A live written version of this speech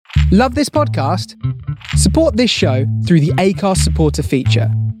Love this podcast? Support this show through the Acast supporter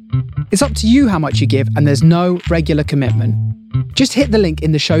feature. It's up to you how much you give, and there's no regular commitment. Just hit the link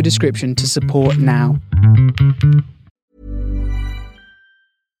in the show description to support now.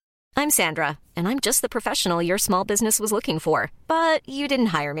 I'm Sandra, and I'm just the professional your small business was looking for. But you didn't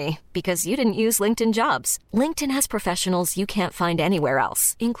hire me because you didn't use LinkedIn Jobs. LinkedIn has professionals you can't find anywhere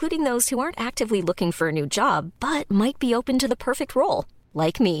else, including those who aren't actively looking for a new job, but might be open to the perfect role,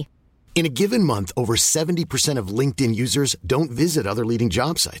 like me. In a given month, over 70% of LinkedIn users don't visit other leading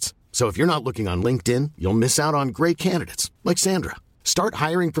job sites. So if you're not looking on LinkedIn, you'll miss out on great candidates like Sandra. Start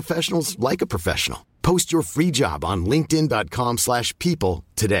hiring professionals like a professional. Post your free job on linkedin.com/people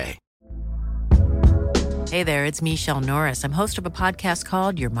today. Hey there, it's Michelle Norris. I'm host of a podcast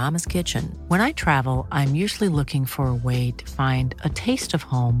called Your Mama's Kitchen. When I travel, I'm usually looking for a way to find a taste of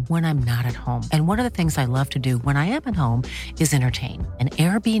home when I'm not at home. And one of the things I love to do when I am at home is entertain. And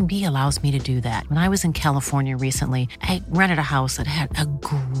Airbnb allows me to do that. When I was in California recently, I rented a house that had a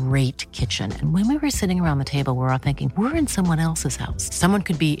great kitchen. And when we were sitting around the table, we're all thinking, we're in someone else's house. Someone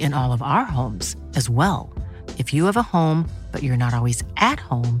could be in all of our homes as well. If you have a home, but you're not always at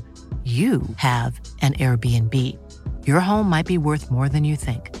home, you have an Airbnb. Your home might be worth more than you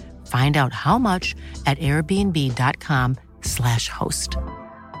think. Find out how much at airbnb.com/host.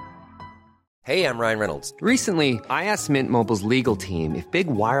 Hey, I'm Ryan Reynolds. Recently, I asked Mint Mobile's legal team if big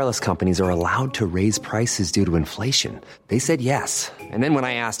wireless companies are allowed to raise prices due to inflation. They said yes. And then when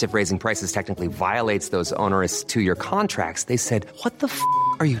I asked if raising prices technically violates those onerous two-year contracts, they said, "What the f***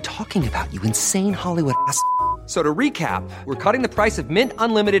 are you talking about, you insane Hollywood ass?" So to recap, we're cutting the price of Mint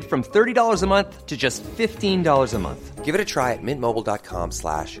Unlimited from $30 a month to just $15 a month. Give it a try at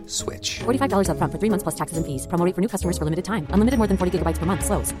mintmobile.com/switch. $45 up front for 3 months plus taxes and fees. Promo rate for new customers for limited time. Unlimited more than 40 gigabytes per month.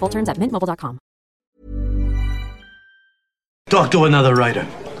 Slows full terms at mintmobile.com. Talk to another writer.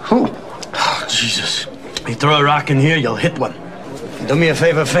 Who? Oh, Jesus. You throw a rock in here, you'll hit one. Do me a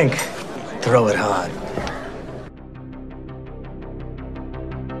favor, Fink. Throw it hard.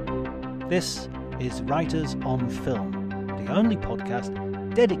 This is Writers on Film, the only podcast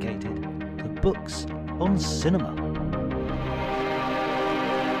dedicated to books on cinema.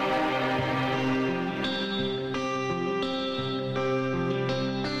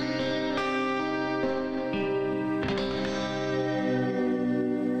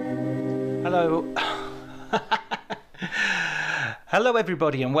 Hello. Hello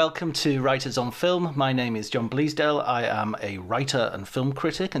everybody and welcome to Writers on Film. My name is John Bleasdale. I am a writer and film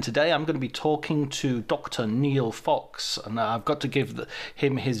critic, and today I'm going to be talking to Dr. Neil Fox, and I've got to give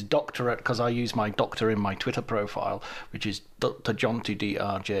him his doctorate because I use my doctor in my Twitter profile, which is Dr. Jonty,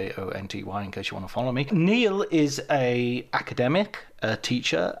 DRJONTY, in case you want to follow me. Neil is a academic, a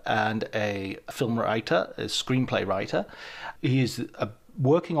teacher and a film writer, a screenplay writer. He is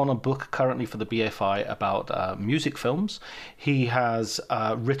working on a book currently for the BFI about music films. He has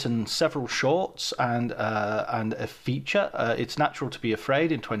written several shorts and a feature. It's Natural to Be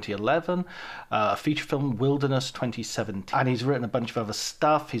Afraid in 2011, a feature film Wilderness 2017, and he's written a bunch of other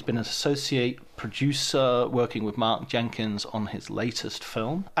stuff. He's been an associate producer working with Mark Jenkins on his latest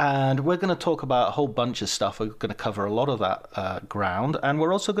film, and we're going to talk about a whole bunch of stuff. We're going to cover a lot of that ground, and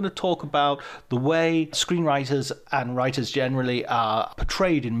we're also going to talk about the way screenwriters and writers generally are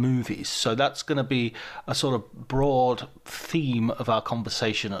portrayed in movies. So that's going to be a sort of broad theme of our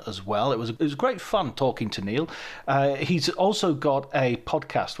conversation as well. It was great fun talking to Neil. He's also got a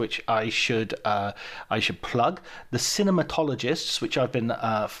podcast which I should plug, The Cinematologists, which I've been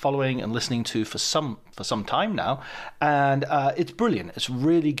following and listening to for some time now, and it's brilliant. It's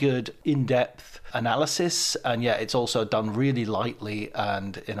really good in-depth analysis, and yeah, it's also done really lightly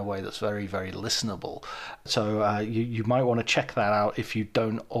and in a way that's very, very listenable. So you might want to check that out if you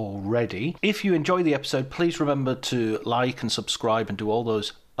don't already. If you enjoy the episode, please remember to like and subscribe and do all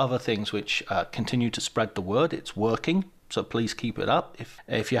those other things which continue to spread the word. It's working, so please keep it up.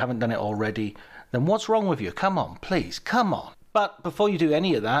 If you haven't done it already, then what's wrong with you? Come on, please, come on. But before you do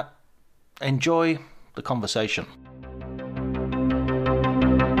any of that, enjoy the conversation.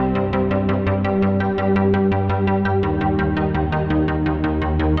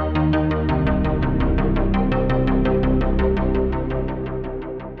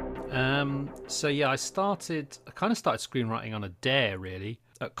 So yeah, I kind of started screenwriting on a dare, really,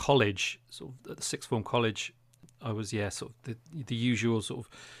 at college, sort of at the sixth form college. I was, sort of the usual sort of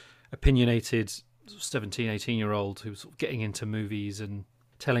opinionated 17, 18-year-old who was sort of getting into movies and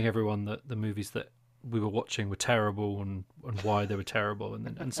telling everyone that the movies that we were watching were terrible and why they were terrible.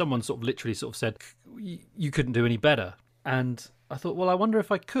 And someone sort of literally sort of said, you couldn't do any better. And I thought, well, I wonder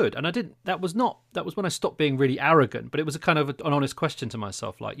if I could. And I didn't. That was when I stopped being really arrogant. But it was a kind of an honest question to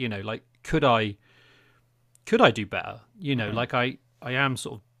myself, like, like, could I do better? Like I am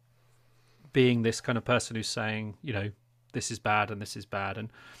sort of being this kind of person who's saying, this is bad and this is bad, and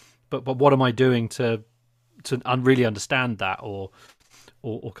but what am I doing to really understand that or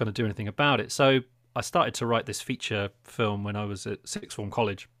kind of do anything about it? So I started to write this feature film when I was at sixth form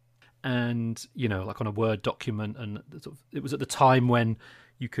college, and like on a Word document, and it was at the time when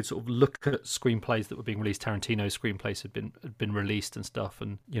you could sort of look at screenplays that were being released. Tarantino's screenplays had been released and stuff,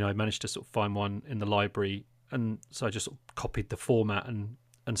 and I managed to sort of find one in the library, and so I just sort of copied the format and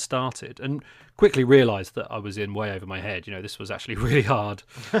started, and quickly realised that I was in way over my head. This was actually really hard,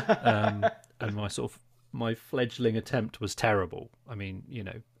 and my fledgling attempt was terrible. I mean,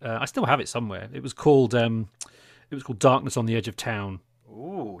 I still have it somewhere. It was called Darkness on the Edge of Town.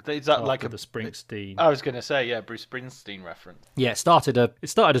 Ooh, is that like the Springsteen? I was going to say, yeah, Bruce Springsteen reference. Yeah, it started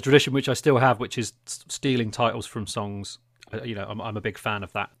a tradition which I still have, which is stealing titles from songs. I'm a big fan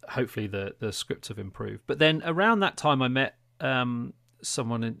of that. Hopefully, the scripts have improved. But then around that time, I met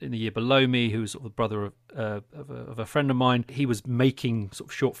someone in the year below me who was sort of the brother of a friend of mine. He was making sort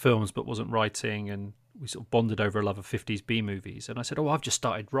of short films but wasn't writing, and we sort of bonded over a love of 50s B movies. And I said, I've just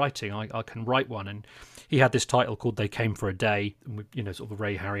started writing. I can write one. And he had this title called They Came for a Day, sort of a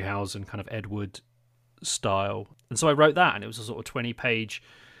Ray Harryhausen kind of Ed Wood style. And so I wrote that, and it was a sort of 20-page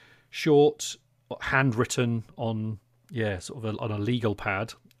short, handwritten on on a legal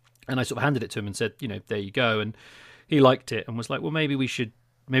pad. And I sort of handed it to him and said, there you go. And he liked it and was like, well, maybe we should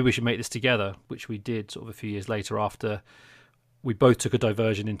make this together, which we did sort of a few years later, after we both took a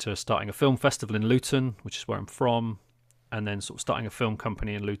diversion into starting a film festival in Luton, which is where I'm from, and then sort of starting a film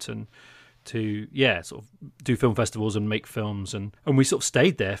company in Luton to sort of do film festivals and make films, and we sort of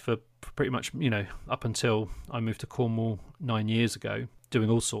stayed there for pretty much up until I moved to Cornwall 9 years ago, doing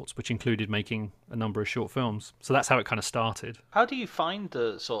all sorts, which included making a number of short films. So that's how it kind of started. How do you find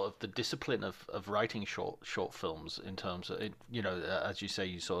the sort of the discipline of writing short films in terms of it, as you say,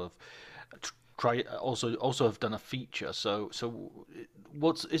 you sort of try also have done a feature. So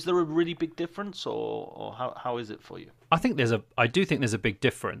is there a really big difference, or how is it for you? I do think there's a big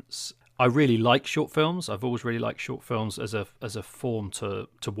difference. I really like short films. I've always really liked short films as a form to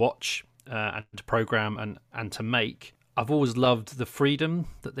watch and to program and to make. I've always loved the freedom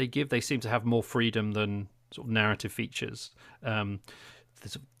that they give. They seem to have more freedom than sort of narrative features,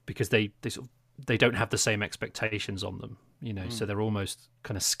 because they don't have the same expectations on them, So they're almost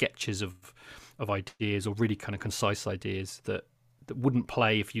kind of sketches of ideas, or really kind of concise ideas that wouldn't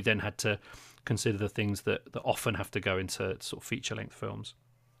play if you then had to consider the things that often have to go into sort of feature-length films.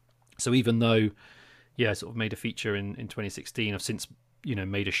 So even though, I sort of made a feature in 2016, I've since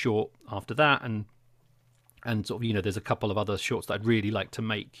made a short after that, and sort of there's a couple of other shorts that I'd really like to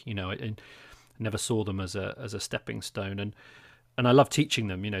make. I never saw them as a stepping stone, and I love teaching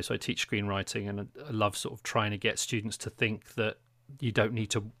them. So I teach screenwriting, and I love sort of trying to get students to think that you don't need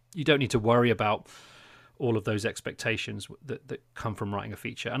to worry about all of those expectations that come from writing a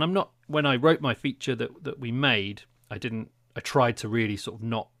feature. And I'm not, when I wrote my feature that we made, I tried to really sort of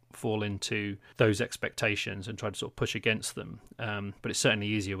not fall into those expectations and try to sort of push against them. But it's certainly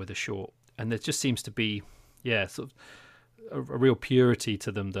easier with a short, and there just seems to be sort of a real purity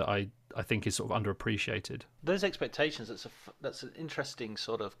to them that I think is sort of underappreciated. Those expectations, that's an interesting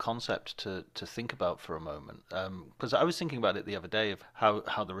sort of concept to think about for a moment, because I was thinking about it the other day, of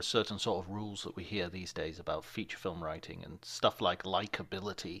how there are certain sort of rules that we hear these days about feature film writing, and stuff like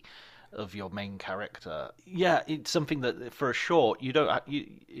likability of your main character. Yeah, it's something that for a short,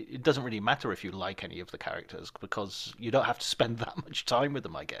 it doesn't really matter if you like any of the characters, because you don't have to spend that much time with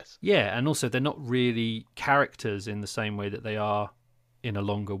them, I guess. Yeah, and also they're not really characters in the same way that they are in a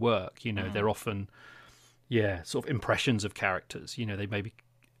longer work. They're often sort of impressions of characters. They maybe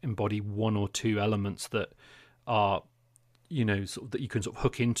embody one or two elements that are sort of that you can sort of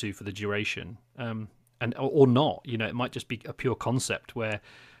hook into for the duration, and or not. It might just be a pure concept where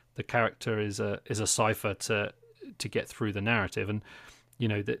the character is a cipher to get through the narrative. And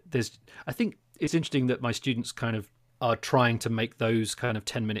I think it's interesting that my students kind of are trying to make those kind of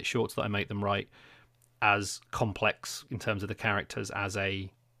 10-minute shorts that I make them write as complex in terms of the characters as a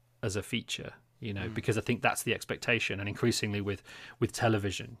feature, because I think that's the expectation. And increasingly with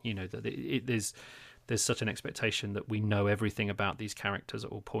television, that there's such an expectation that we know everything about these characters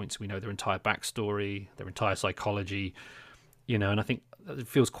at all points. We know their entire backstory, their entire psychology, and I think it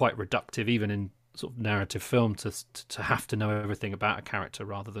feels quite reductive, even in sort of narrative film, to have to know everything about a character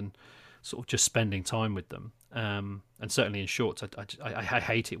rather than sort of just spending time with them. And certainly in shorts, I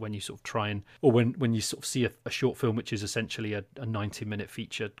hate it when you sort of try and, or when you sort of see a short film which is essentially a 90-minute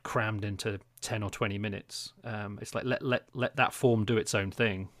feature crammed into 10 or 20 minutes. It's like let that form do its own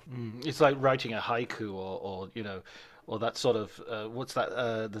thing. It's like writing a haiku, or or that sort of what's that?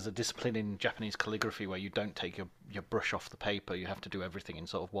 There's a discipline in Japanese calligraphy where you don't take your brush off the paper. You have to do everything in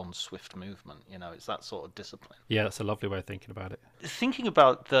sort of one swift movement. It's that sort of discipline. Yeah, that's a lovely way of thinking about it. Thinking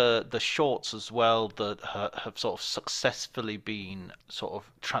about the shorts as well that have sort of successfully been sort of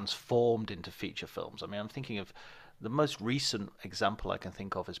transformed into feature films. I mean, I'm thinking of the most recent example I can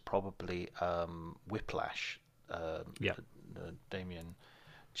think of is probably Whiplash. Damien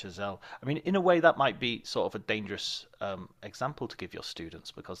Chazelle. I mean, in a way, that might be sort of a dangerous example to give your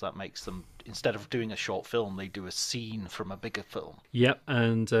students, because that makes them, instead of doing a short film, they do a scene from a bigger film. Yep,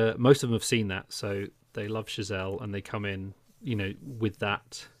 and most of them have seen that, so they love Chazelle, and they come in, with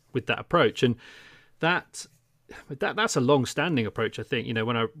that approach, and that's a long-standing approach. I think,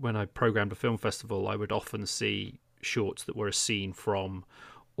 when I programmed a film festival, I would often see shorts that were a scene from,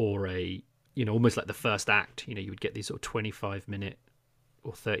 or almost like the first act. You would get these sort of 25-minute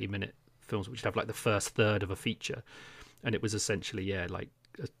or 30-minute films which have like the first third of a feature, and it was essentially like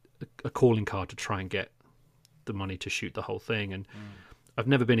a calling card to try and get the money to shoot the whole thing. And I've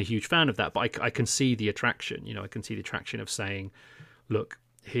never been a huge fan of that, but I can see the attraction. I can see the attraction of saying, look,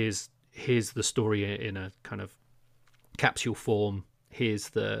 here's the story in a kind of capsule form, here's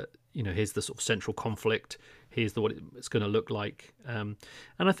the sort of central conflict, here's what it's going to look like. And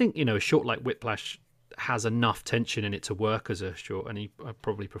I think a short like Whiplash has enough tension in it to work as a short, and I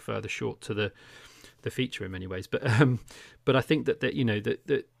probably prefer the short to the feature in many ways. But I think that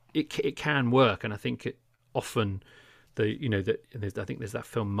it can work, and I think it often I think there's that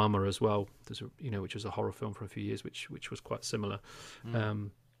film Mama as well. There's which was a horror film for a few years, which was quite similar.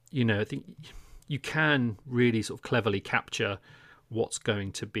 I think you can really sort of cleverly capture what's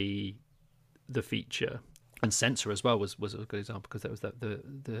going to be the feature. And Censor as well was a good example, because that was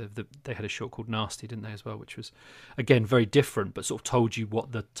they had a short called Nasty, didn't they, as well, which was again very different, but sort of told you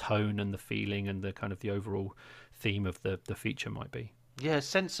what the tone and the feeling and the kind of the overall theme of the feature might be. Yeah,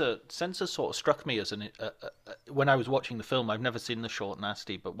 Censor sort of struck me as when I was watching the film. I've never seen the short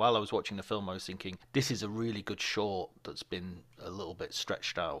Nasty, but while I was watching the film, I was thinking, this is a really good short that's been a little bit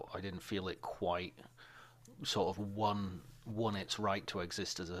stretched out. I didn't feel it quite sort of won its right to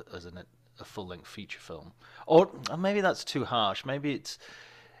exist as a full-length feature film, or maybe that's too harsh. Maybe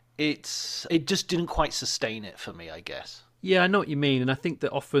it just didn't quite sustain it for me, I guess. Yeah, I know what you mean, and I think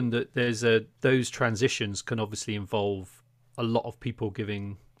that often that there's those transitions can obviously involve a lot of people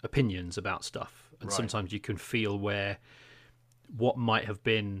giving opinions about stuff, and sometimes you can feel where what might have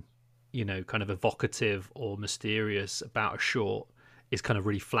been, kind of evocative or mysterious about a short is kind of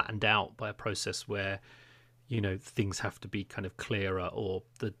really flattened out by a process where things have to be kind of clearer, or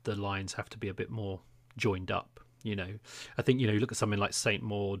the lines have to be a bit more joined up. I think, you look at something like Saint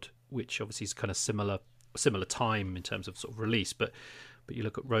Maud, which obviously is kind of similar time in terms of sort of release, but you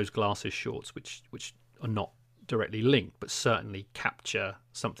look at Rose Glass's shorts, which are not directly linked, but certainly capture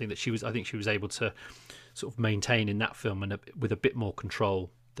something that I think she was able to sort of maintain in that film, and with a bit more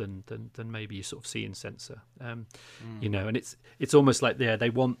control than maybe you sort of see in Censor. And it's almost like they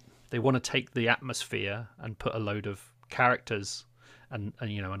want to take the atmosphere and put a load of characters and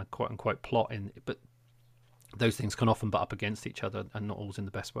a quote unquote plot in, but those things can often butt up against each other and not always in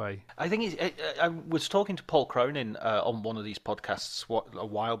the best way. I think I was talking to Paul Cronin on one of these podcasts a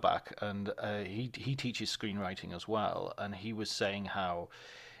while back, and he teaches screenwriting as well, and he was saying how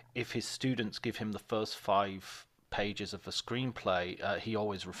if his students give him the first 5 pages of a screenplay, he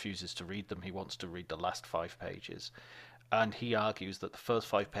always refuses to read them. He wants to read the last 5 pages. And he argues that the first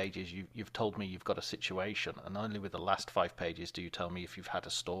 5 pages, you've told me you've got a situation, and only with the last 5 pages do you tell me if you've had a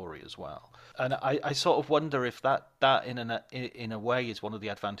story as well. And I sort of wonder if that in a way is one of the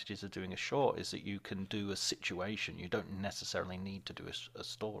advantages of doing a short, is that you can do a situation. You don't necessarily need to do a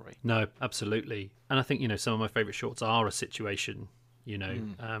story. No, absolutely. And I think, some of my favourite shorts are a situation,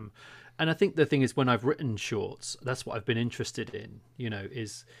 And I think the thing is, when I've written shorts, that's what I've been interested in,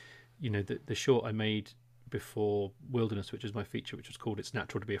 is, the short I made before Wilderness, which is my feature, which was called It's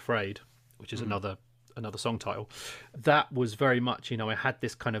Natural to Be Afraid, which is another song title. That was very much, I had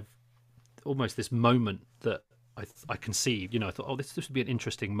this kind of almost this moment that I conceived. I thought, this would be an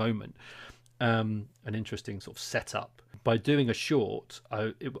interesting moment, an interesting sort of setup. By doing a short,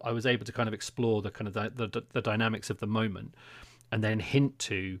 I was able to kind of explore the kind of the dynamics of the moment, and then hint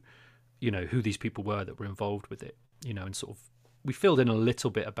to, who these people were that were involved with it, and sort of we filled in a little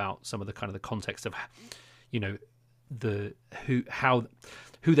bit about some of the kind of the context of,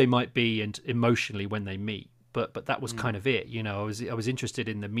 who they might be and emotionally when they meet. but that was kind of it. I was interested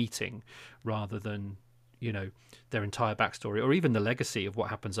in the meeting rather than their entire backstory or even the legacy of what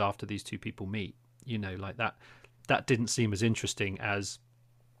happens after these two people meet. Like that didn't seem as interesting as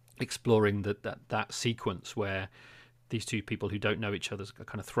exploring that sequence where these two people who don't know each other are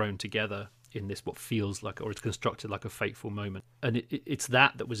kind of thrown together in this what feels like, or it's constructed like a fateful moment, and it's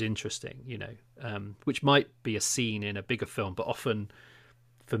that was interesting, which might be a scene in a bigger film, but often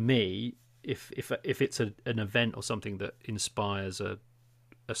for me, if it's an event or something that inspires a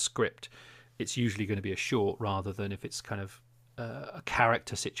script, it's usually going to be a short rather than if it's kind of a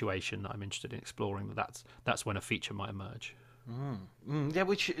character situation that I'm interested in exploring. That's when a feature might emerge. Yeah,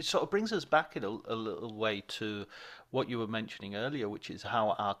 which sort of brings us back in a little way to what you were mentioning earlier, which is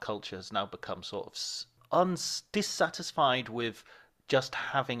how our culture has now become sort of dissatisfied with just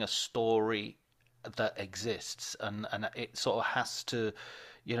having a story that exists, and it sort of has to,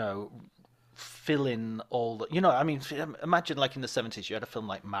 fill in all the, I mean, imagine like in the 70s you had a film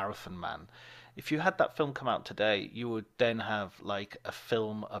like Marathon Man. If you had that film come out today, you would then have like a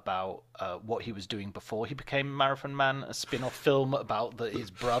film about what he was doing before he became Marathon Man, a spin-off film about his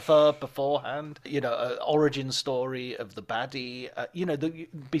brother beforehand, an origin story of the baddie.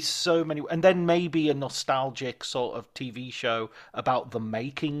 There'd be so many, and then maybe a nostalgic sort of TV show about the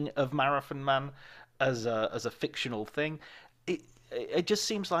making of Marathon Man as a fictional thing. It just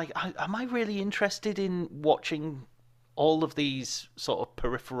seems like, am I really interested in watching all of these sort of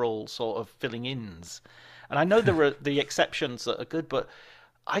peripheral sort of filling-ins? And I know there are the exceptions that are good, but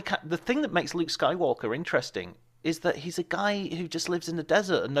the thing that makes Luke Skywalker interesting is that he's a guy who just lives in the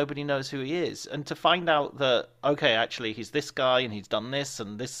desert and nobody knows who he is. And to find out that, okay, actually he's this guy and he's done this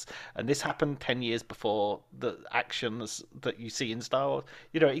and this happened 10 years before the actions that you see in Star Wars,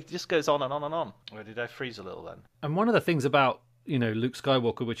 it just goes on and on and on. Or did I freeze a little then? And one of the things about, Luke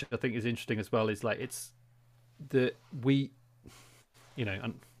Skywalker, which I think is interesting as well, is like it's that we,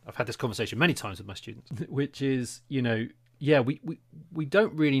 and I've had this conversation many times with my students, which is, we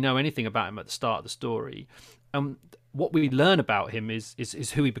don't really know anything about him at the start of the story. What we learn about him is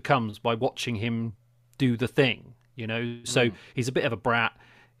who he becomes by watching him do the thing, So he's a bit of a brat,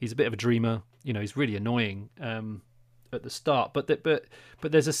 he's a bit of a dreamer, he's really annoying at the start, but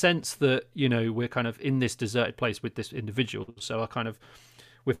there's a sense that we're kind of in this deserted place with this individual, so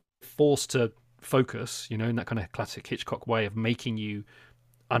we're forced to focus, in that kind of classic Hitchcock way of making you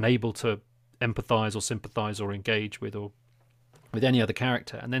unable to empathize or sympathize or engage with any other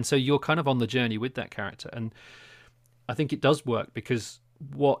character, and then so you're kind of on the journey with that character. And I think it does work because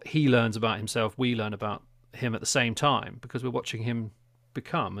what he learns about himself, we learn about him at the same time, because we're watching him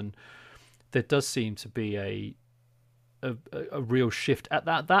become. And there does seem to be a real shift at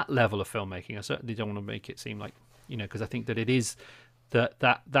that level of filmmaking. I certainly don't want to make it seem like, because I think that it is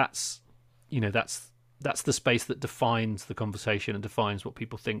that's the space that defines the conversation and defines what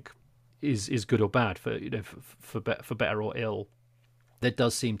people think is good or bad, for better or ill. There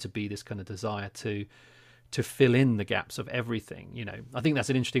does seem to be this kind of desire to fill in the gaps of everything. I think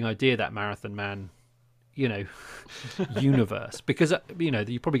that's an interesting idea, that Marathon Man, universe, because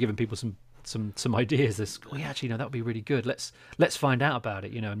you've probably given people some ideas. That would be really good. Let's find out about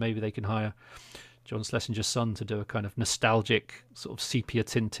it, and maybe they can hire John Schlesinger's son to do a kind of nostalgic sort of sepia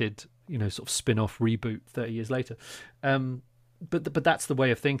tinted, sort of spin-off reboot 30 years later. But that's the way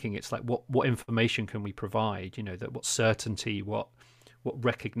of thinking. It's like what information can we provide? That what certainty, what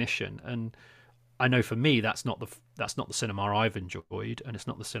recognition. And I know for me that's not the cinema I've enjoyed, and it's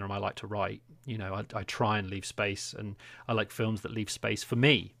not the cinema I like to write. I try and leave space, and I like films that leave space for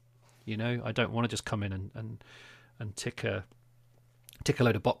me. I don't want to just come in and tick a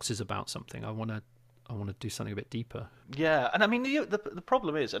load of boxes about something. I want to do something a bit deeper. Yeah, and I mean the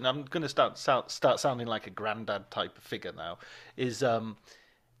problem is, and I'm going to start sounding like a granddad type of figure now, is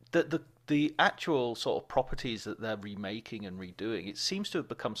that the actual sort of properties that they're remaking and redoing, it seems to have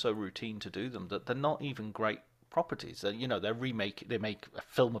become so routine to do them that they're not even great properties. They make a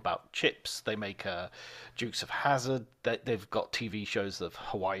film about Chips, they make Dukes of Hazzard, they've got TV shows of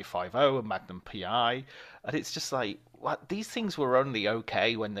Hawaii Five-0 and Magnum PI, and it's just like, what, these things were only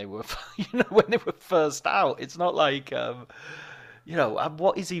okay when they were when they were first out. It's not like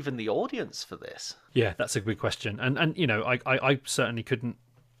what is even the audience for this? Yeah, that's a good question, and I certainly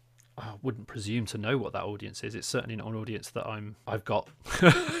wouldn't presume to know what that audience is. It's certainly not an audience that I've got.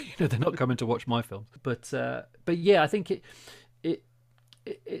 They're not coming to watch my films. But yeah, I think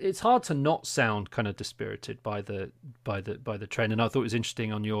it's hard to not sound kind of dispirited by the trend. And I thought it was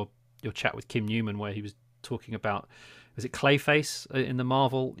interesting on your chat with Kim Newman, where he was talking about, was it Clayface in the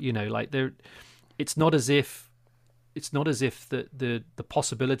Marvel? It's not as if it's not as if the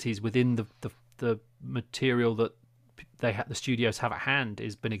possibilities within the material that the studios have at hand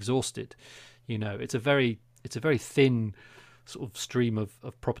has been exhausted. It's a very thin sort of stream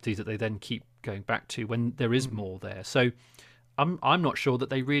of properties that they then keep going back to when there is more there. So I'm not sure that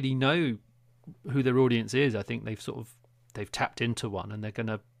they really know who their audience is. I think they've tapped into one, and they're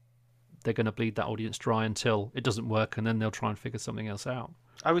gonna bleed that audience dry until it doesn't work, and then they'll try and figure something else out.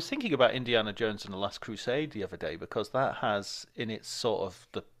 I was thinking about Indiana Jones and the Last Crusade the other day, because that has in its sort of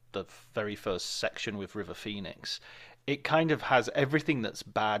the very first section with River Phoenix, it kind of has everything that's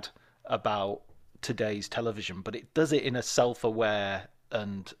bad about today's television, but it does it in a self-aware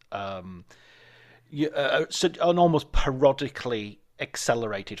and an almost parodically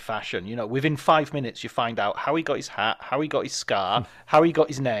accelerated fashion. Within 5 minutes you find out how he got his hat, how he got his scar, how he got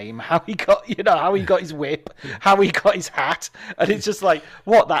his name, how he got his whip, how he got his hat, and it's just like,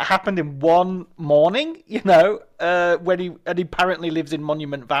 what, that happened in one morning? When he apparently lives in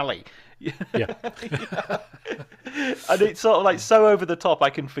Monument Valley. Yeah. And it's sort of like so over the top, I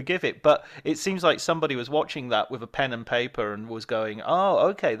can forgive it, but it seems like somebody was watching that with a pen and paper and was going, oh,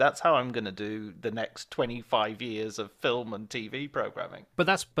 okay, that's how I'm going to do the next 25 years of film and TV programming. But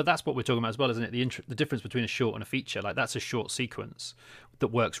that's what we're talking about as well, isn't it? The difference between a short and a feature. Like, that's a short sequence that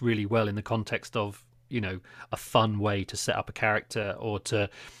works really well in the context of a fun way to set up a character, or to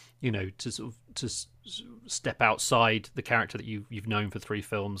step outside the character that you've known for 3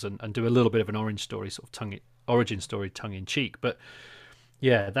 films and do a little bit of an origin story tongue in cheek. But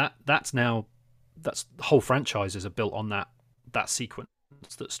yeah, that's the whole franchises are built on that sequence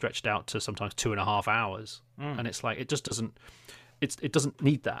that's stretched out to sometimes 2.5 hours, and it's like it doesn't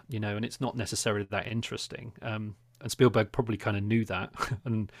need that, and it's not necessarily that interesting. And Spielberg probably kind of knew that,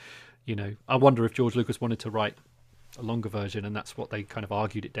 and I wonder if George Lucas wanted to write a longer version, and that's what they kind of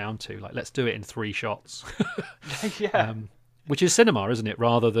argued it down to. Like, let's do it in 3 shots. Yeah. Which is cinema, isn't it?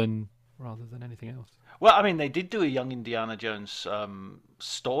 Rather than anything else. Well, I mean, they did do a young Indiana Jones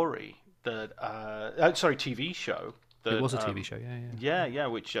story TV show. It was a TV show, yeah. Yeah,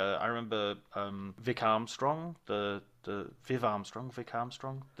 which I remember Vic Armstrong, the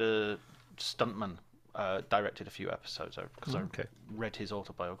stuntman, directed a few episodes because I read his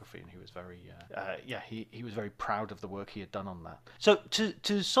autobiography, and he was very he was very proud of the work he had done on that. So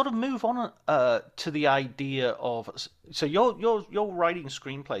to sort of move on to the idea of, so you're writing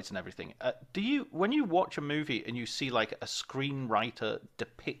screenplays and everything. Do you, when you watch a movie and you see like a screenwriter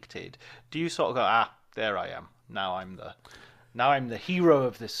depicted, do you sort of go, there I am, now I'm the hero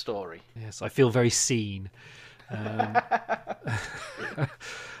of this story? Yes, I feel very seen.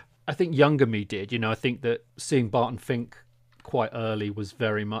 I think younger me did. I think that seeing Barton Fink quite early was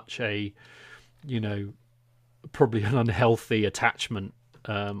very much a, probably an unhealthy attachment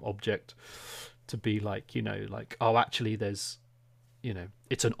object to be like, oh, actually there's,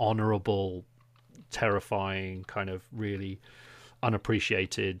 it's an honourable, terrifying, kind of really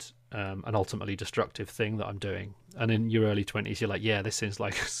unappreciated and ultimately destructive thing that I'm doing. And in your early 20s, you're like, yeah, this seems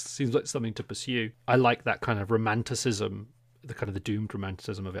like something to pursue. I like that kind of romanticism. The kind of the doomed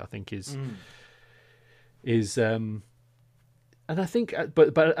romanticism of it, I think, is and I think,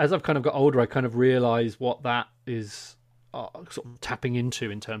 but as I've kind of got older, I kind of realise what that is sort of tapping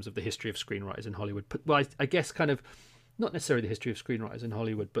into in terms of the history of screenwriters in Hollywood. Well, I guess kind of not necessarily the history of screenwriters in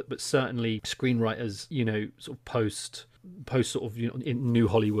Hollywood, but certainly screenwriters, sort of post sort of in New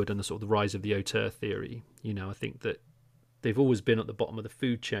Hollywood and the sort of the rise of the auteur theory. I think that they've always been at the bottom of the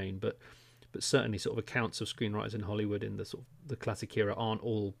food chain, but certainly sort of accounts of screenwriters in Hollywood in the sort of the classic era aren't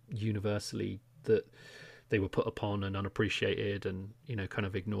all universally that they were put upon and unappreciated and kind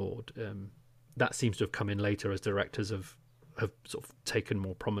of ignored. That seems to have come in later as directors have sort of taken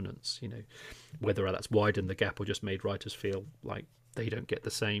more prominence. Whether that's widened the gap or just made writers feel like they don't get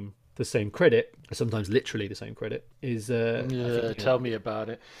the same credit, sometimes literally the same credit. Tell me about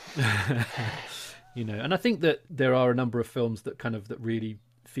it. And I think that there are a number of films that really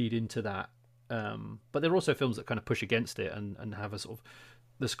feed into that. But there are also films that kind of push against it and have a sort of,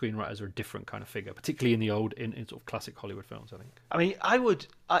 the screenwriters are a different kind of figure, particularly in the old, in sort of classic Hollywood films, I think. I mean,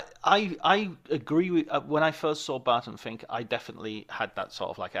 I agree with, when I first saw Barton Fink, I definitely had that sort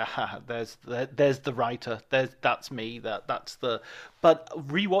of like, there's the writer, that's me, that's the, but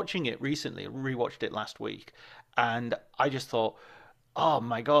rewatching it recently, rewatched it last week, and I just thought, oh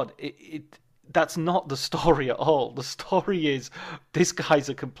my God, that's not the story at all. The story is this guy's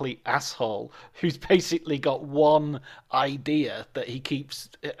a complete asshole who's basically got one idea that he keeps,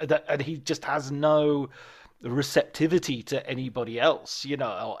 and he just has no receptivity to anybody else, you know,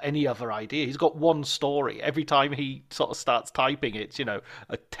 or any other idea. He's got one story. Every time he sort of starts typing, it's, you know,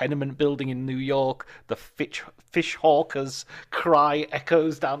 a tenement building in New York, the fish hawkers cry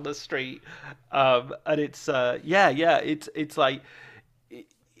echoes down the street, and it's it's like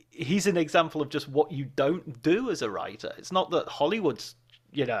he's an example of just what you don't do as a writer. It's not that Hollywood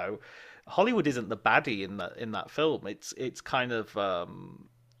isn't the baddie in that film. It's kind of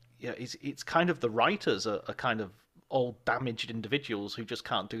it's kind of the writers are kind of all damaged individuals who just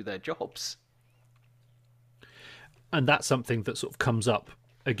can't do their jobs. And that's something that sort of comes up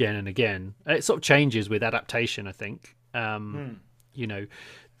again and again. It sort of changes with adaptation, I think. You know,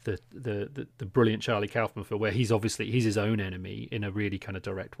 the brilliant Charlie Kaufman film, where he's his own enemy in a really kind of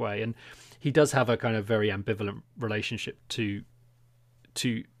direct way, and he does have a kind of very ambivalent relationship to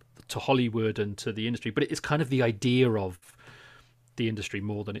Hollywood and to the industry, but it's kind of the idea of the industry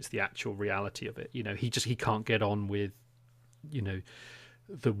more than it's the actual reality of it. You know, he can't get on with, you know,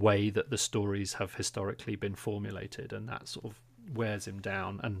 the way that the stories have historically been formulated, and that sort of wears him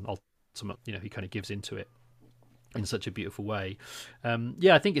down, and ultimately, you know, he kind of gives into it in such a beautiful way.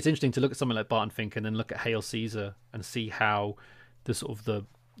 I think it's interesting to look at something like Barton Fink and then look at Hail Caesar and see how the sort of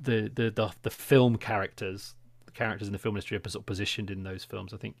the film characters, the characters in the film industry are sort of positioned in those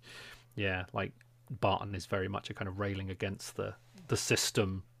films. I think, like Barton is very much a kind of railing against the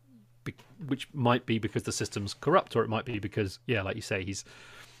system, which might be because the system's corrupt, or it might be because, like you say,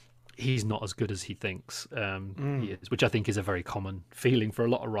 he's not as good as he thinks he is, which I think is a very common feeling for a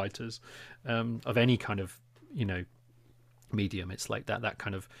lot of writers of any kind of, you know, medium. It's like that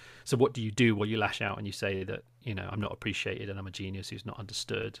kind of, so what do you do? Well, you lash out and you say that, you know, I'm not appreciated and I'm a genius who's not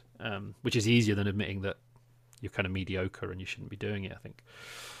understood, which is easier than admitting that you're kind of mediocre and you shouldn't be doing it, I think.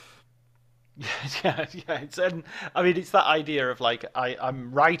 It's it's that idea of like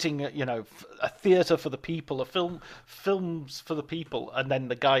I'm writing, you know, a theatre for the people, films for the people, and then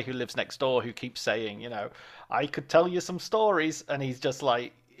the guy who lives next door who keeps saying, you know, I could tell you some stories, and he's just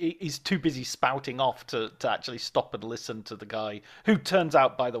like, he's too busy spouting off to actually stop and listen to the guy who turns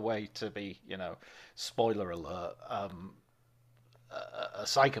out, by the way, to be, you know, spoiler alert, a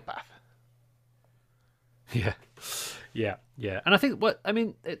psychopath. Yeah. And I think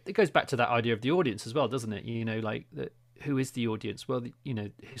it goes back to that idea of the audience as well, doesn't it? You know, like who is the audience? Well, you know,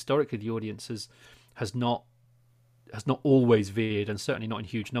 historically the audience has not always veered, and certainly not in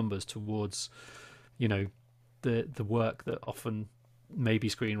huge numbers, towards, you know, the work that often maybe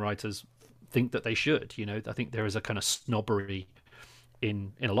screenwriters think that they should. You know, I think there is a kind of snobbery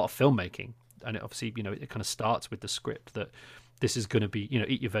in a lot of filmmaking, and it obviously, you know, it kind of starts with the script that this is going to be, you know,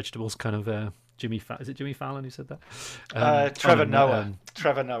 eat your vegetables, kind of is it Jimmy Fallon who said that? Trevor Noah.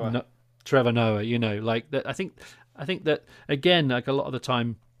 Trevor Noah, you know, like that. I think that, again, like a lot of the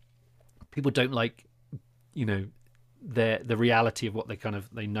time people don't like, you know, the reality of what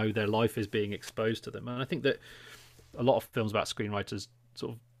they know their life is being exposed to them. And I think that a lot of films about screenwriters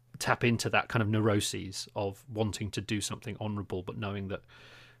sort of tap into that kind of neuroses of wanting to do something honourable, but knowing that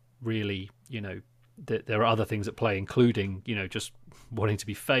really, you know, that there are other things at play, including, you know, just wanting to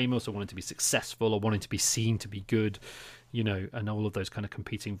be famous or wanting to be successful or wanting to be seen to be good, you know, and all of those kind of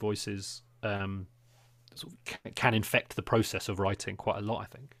competing voices sort of can infect the process of writing quite a lot, I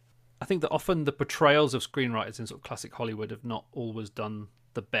think. I think that often the portrayals of screenwriters in sort of classic Hollywood have not always done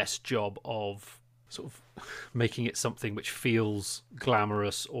the best job of sort of making it something which feels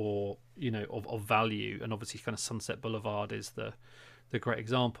glamorous or, you know, of value. And obviously kind of Sunset Boulevard is the great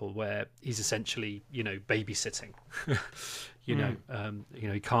example, where he's essentially, you know, babysitting. you know,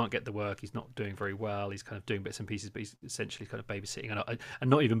 he can't get the work. He's not doing very well. He's kind of doing bits and pieces, but he's essentially kind of babysitting, and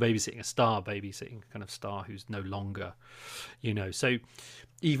not even babysitting a star, babysitting kind of star who's no longer, you know. So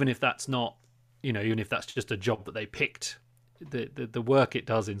even if that's not, you know, even if that's just a job that they picked, the work it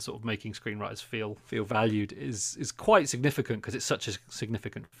does in sort of making screenwriters feel valued is quite significant, because it's such a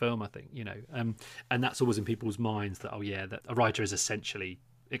significant film, I think, you know, and that's always in people's minds, that that a writer is essentially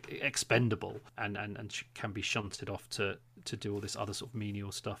expendable and can be shunted off to do all this other sort of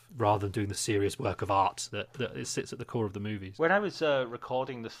menial stuff, rather than doing the serious work of art that it sits at the core of the movies. When I was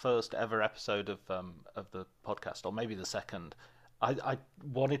recording the first ever episode of the podcast, or maybe the second, I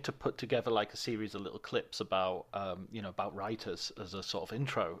wanted to put together like a series of little clips about about writers as a sort of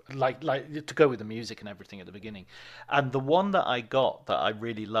intro, like to go with the music and everything at the beginning. And the one that I got that I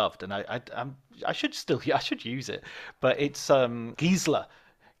really loved, and I should use it, but it's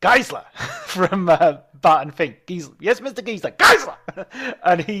Geisler from Barton Fink. Geisler, yes, Mr. Geisler, Geisler,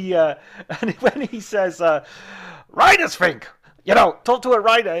 and when he says, "Writers, Fink, you know, talk to a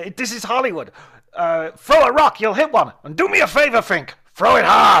writer. This is Hollywood. Throw a rock, you'll hit one. And do me a favor, Fink, throw it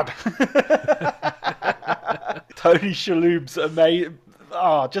hard." Tony Shalhoub's amazing.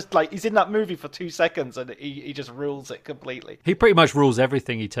 Oh, just like he's in that movie for 2 seconds and he just rules it completely. He pretty much rules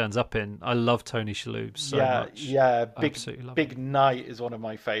everything he turns up in. I love Tony Shalhoub so much. Yeah, Big him. Night is one of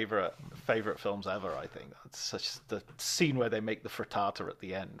my favorite films ever. I think it's such the scene where they make the frittata at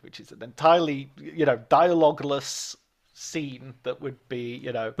the end, which is an entirely dialogueless scene that would be,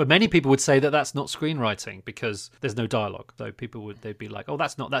 But many people would say that that's not screenwriting because there's no dialogue. So they'd be like, oh,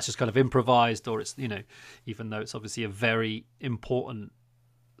 that's just kind of improvised, or it's, even though it's obviously a very important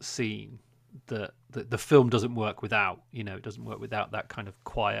scene that the film doesn't work without, it doesn't work without that kind of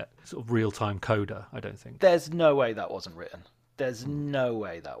quiet sort of real-time coda, I don't think. There's no way that wasn't written. There's no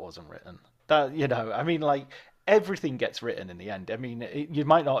way that wasn't written. That, I mean, like, everything gets written in the end. I mean, it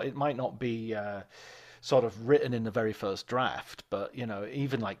might not be sort of written in the very first draft, but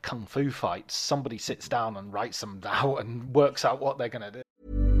even like kung fu fights, somebody sits down and writes them out and works out what they're gonna do.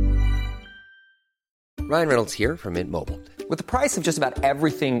 Ryan Reynolds here from Mint Mobile. With the price of just about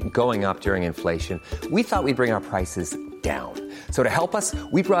everything going up during inflation, we thought we'd bring our prices down. So to help us,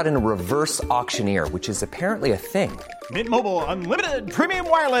 we brought in a reverse auctioneer, which is apparently a thing. Mint Mobile Unlimited Premium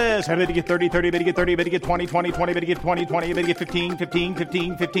Wireless. How to get 30, 30, bit to get 30, bit to get 20, 20, 20, bit to get 20, 20, bit to get 15, 15,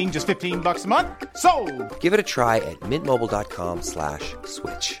 15, 15, just $15 a month? Sold! Give it a try at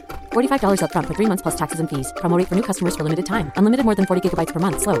mintmobile.com/switch. $45 up front for 3 months plus taxes and fees. Promo rate for new customers for limited time. Unlimited more than 40 gigabytes per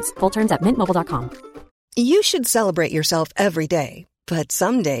month. Slows full terms at mintmobile.com. You should celebrate yourself every day, but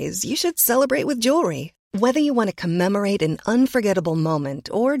some days you should celebrate with jewelry. Whether you want to commemorate an unforgettable moment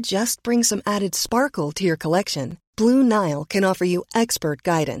or just bring some added sparkle to your collection, Blue Nile can offer you expert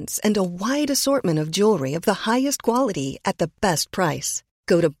guidance and a wide assortment of jewelry of the highest quality at the best price.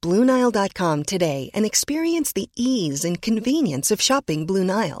 Go to BlueNile.com today and experience the ease and convenience of shopping Blue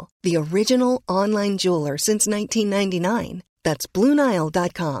Nile, the original online jeweler since 1999. That's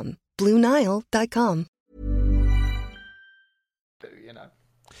BlueNile.com. BlueNile.com.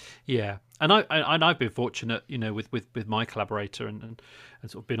 Yeah, and I've been fortunate, with my collaborator and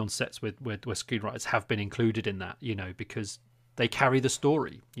sort of been on sets where screenwriters have been included in that, because they carry the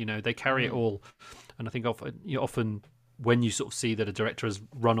story, they carry it all, and I think often when you sort of see that a director has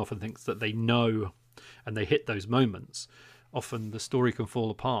run off and thinks that they know, and they hit those moments, often the story can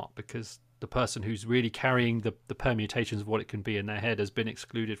fall apart because the person who's really carrying the permutations of what it can be in their head has been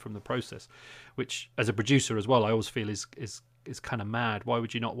excluded from the process, which as a producer as well, I always feel is kind of mad. Why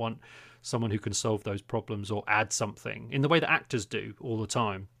would you not want someone who can solve those problems or add something in the way that actors do all the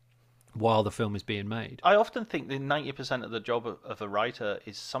time while the film is being made? I often think that 90% of the job of a writer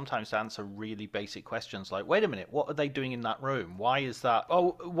is sometimes to answer really basic questions like, wait a minute, what are they doing in that room? Why is that?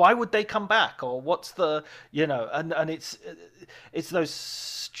 Oh, why would they come back? Or what's the, and it's those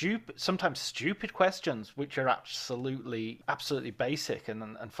sometimes stupid questions which are absolutely basic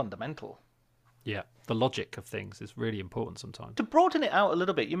and fundamental. Yeah, the logic of things is really important sometimes. To broaden it out a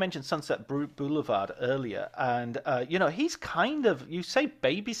little bit, you mentioned Sunset Boulevard earlier, and he's kind of, you say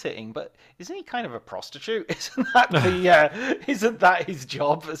babysitting, but isn't he kind of a prostitute? Isn't that his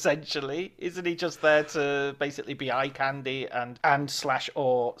job essentially? Isn't he just there to basically be eye candy and /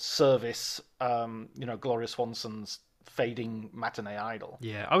 or service Gloria Swanson's fading matinee idol?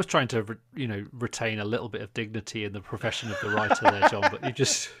 Yeah, I was trying to retain a little bit of dignity in the profession of the writer there, John, but you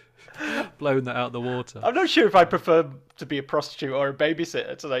just blown that out of the water. I'm not sure if I prefer to be a prostitute or a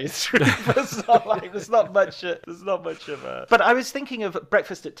babysitter today. There's not much of a. But I was thinking of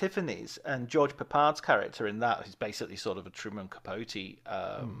Breakfast at Tiffany's and George Peppard's character in that, who's basically sort of a Truman Capote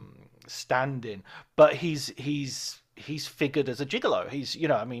stand-in, but he's figured as a gigolo. He's,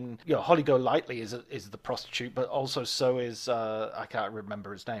 Holly Golightly is the prostitute, but also so is I can't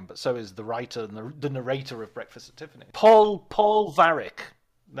remember his name, but so is the writer and the narrator of Breakfast at Tiffany, Paul Varick.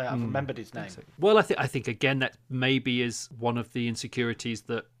 I've remembered his name. Well, I think again that maybe is one of the insecurities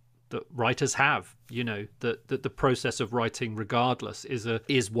that writers have. That the process of writing, regardless,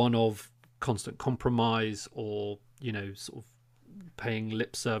 is one of constant compromise or sort of paying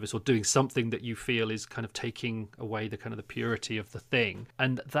lip service or doing something that you feel is kind of taking away the kind of the purity of the thing,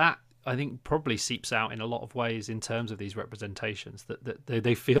 and that I think probably seeps out in a lot of ways in terms of these representations that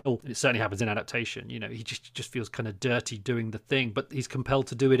they feel. It certainly happens in adaptation. He just feels kind of dirty doing the thing, but he's compelled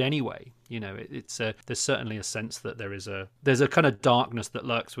to do it anyway. There's certainly a sense that there's a kind of darkness that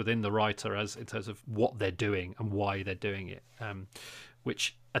lurks within the writer as in terms of what they're doing and why they're doing it,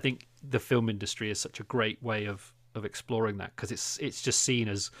 which I think the film industry is such a great way of exploring that, because it's just seen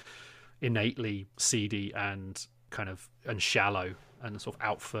as innately seedy and shallow and sort of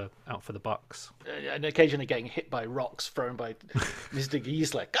out for the bucks, and occasionally getting hit by rocks thrown by Mr.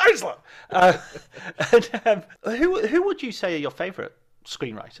 Geisler. Who would you say are your favourite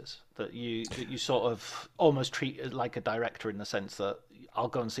screenwriters that you sort of almost treat like a director, in the sense that I'll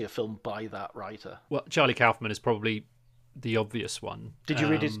go and see a film by that writer? Well, Charlie Kaufman is probably the obvious one. Did you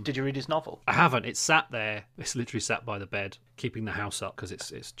read his novel? I haven't. It's sat there. It's literally sat by the bed, keeping the house up because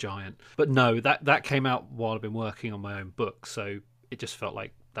it's giant. But no, that came out while I've been working on my own book, so it just felt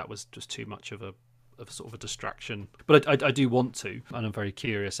like that was just too much of a sort of a distraction. But I do want to, and I'm very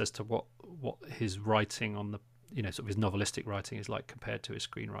curious as to what his writing on the, sort of his novelistic writing is like compared to his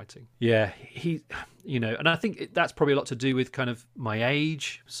screenwriting. Yeah, he, and I think that's probably a lot to do with kind of my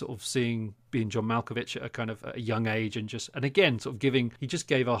age, sort of being John Malkovich at a kind of a young age, and again, sort of he just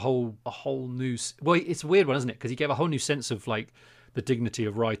gave a whole new, well, it's a weird one, isn't it? Because he gave a whole new sense of like the dignity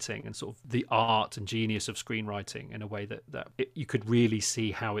of writing and sort of the art and genius of screenwriting in a way that you could really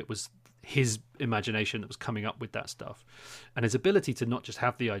see how it was his imagination that was coming up with that stuff, and his ability to not just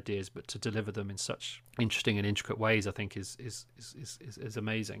have the ideas but to deliver them in such interesting and intricate ways, I think is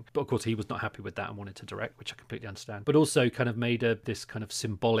amazing. But of course he was not happy with that and wanted to direct, which I completely understand, but also kind of made this kind of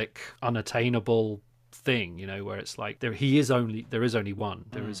symbolic, unattainable thing, where it's like there is only one.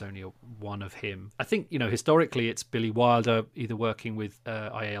 There is only one of him. I think historically it's Billy Wilder either working with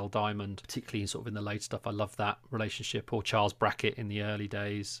I.A.L. Diamond, particularly sort of in the late stuff. I love that relationship, or Charles Brackett in the early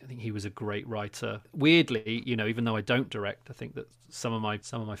days. I think he was a great writer. Weirdly, even though I don't direct, I think that some of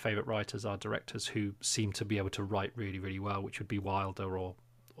my favorite writers are directors who seem to be able to write really, really well, which would be Wilder or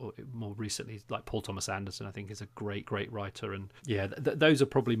more recently like Paul Thomas Anderson. I think is a great writer, and yeah, those are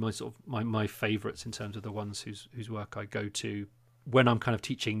probably my sort of my favorites in terms of the ones whose work I go to when I'm kind of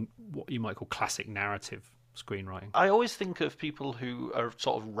teaching what you might call classic narrative screenwriting. I always think of people who are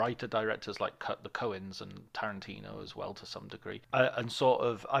sort of writer-directors like the Coens and Tarantino as well to some degree. And sort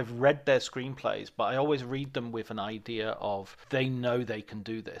of, I've read their screenplays, but I always read them with an idea of they know they can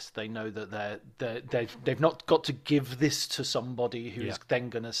do this. They know that they've not got to give this to somebody who's then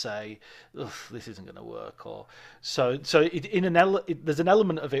going to say, ugh, this isn't going to work. Or so there's an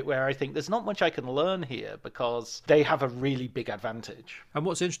element of it where I think there's not much I can learn here because they have a really big advantage. And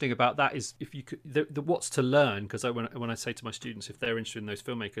what's interesting about that is if you could, what's to learn, because when I say to my students if they're interested in those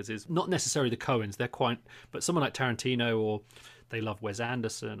filmmakers, is not necessarily the Coens, but someone like Tarantino, or they love Wes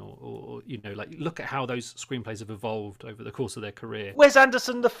Anderson, or like look at how those screenplays have evolved over the course of their career. Wes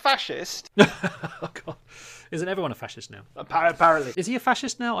Anderson, the fascist. Oh God, isn't everyone a fascist now? Apparently, is he a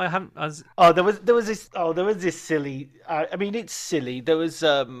fascist now? I haven't. There was this silly. I mean, it's silly. There was.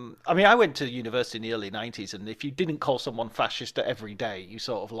 I went to university in the early '90s, and if you didn't call someone fascist every day, you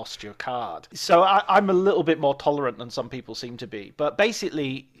sort of lost your card. So I'm a little bit more tolerant than some people seem to be. But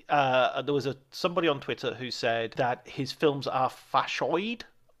basically, there was somebody on Twitter who said that his films are fascoid.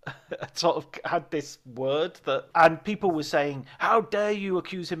 Sort of had this word and people were saying, how dare you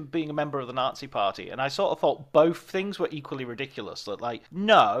accuse him of being a member of the Nazi Party? And I sort of thought both things were equally ridiculous. That like,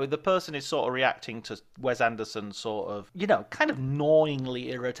 no, the person is sort of reacting to Wes Anderson's sort of, kind of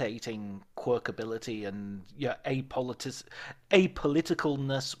gnawingly irritating quirkability and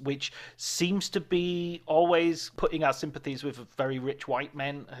apoliticalness, which seems to be always putting our sympathies with very rich white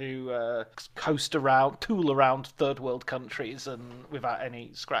men who tool around third world countries and without any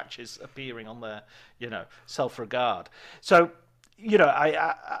scratches appearing on their, self-regard. So,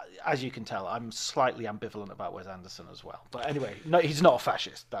 I as you can tell, I'm slightly ambivalent about Wes Anderson as well. But anyway, no, he's not a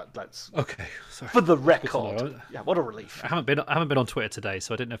fascist. That's okay. Sorry. For the record. Yeah, what a relief. I haven't been on Twitter today,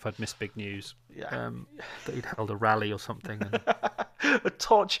 so I didn't know if I'd missed big news. Yeah. That he'd held a rally or something. A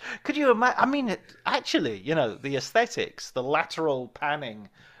torch. Could you imagine? I mean, actually, the aesthetics, the lateral panning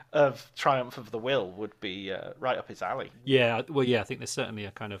of Triumph of the Will would be right up his alley. Yeah, well, I think there's certainly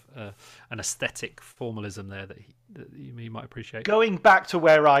a kind of an aesthetic formalism there that you might appreciate. Going back to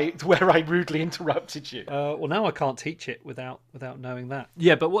where I rudely interrupted you. Well, now I can't teach it without knowing that.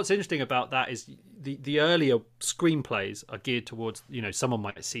 Yeah, but what's interesting about that is the earlier screenplays are geared towards, someone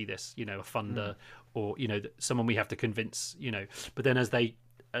might see this, a funder, or someone we have to convince, But then as they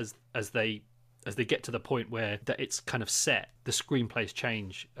get to the point where that it's kind of set, the screenplays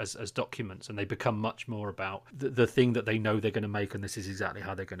change as documents, and they become much more about the thing that they know they're going to make, and this is exactly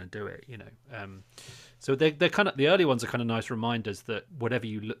how they're going to do it. So they're kind of, the early ones are kind of nice reminders that whatever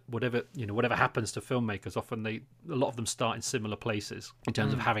happens to filmmakers, often a lot of them start in similar places in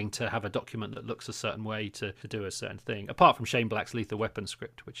terms of having to have a document that looks a certain way to do a certain thing. Apart from Shane Black's Lethal Weapon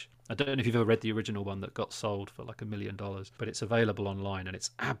script, which I don't know if you've ever read the original one that got sold for like $1 million, but it's available online and it's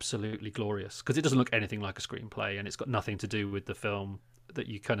absolutely glorious because it doesn't look anything like a screenplay and it's got nothing to do with the film that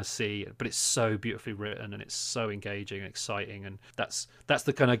you kind of see, but it's so beautifully written and it's so engaging and exciting, and that's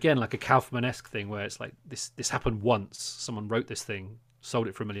the kind of, again, like a Kaufman-esque thing where it's like this happened once, someone wrote this thing, sold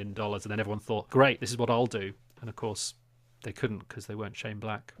it for $1 million, and then everyone thought, great, this is what I'll do, and of course they couldn't because they weren't Shane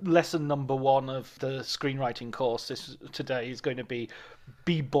Black. Lesson number 1 of the screenwriting course today is going to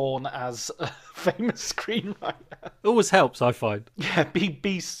be born as a famous screenwriter. Always helps, I find. Yeah,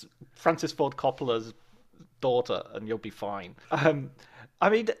 be Francis Ford Coppola's daughter, and you'll be fine. I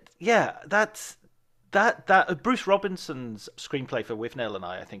mean, yeah, that Bruce Robinson's screenplay for Withnail and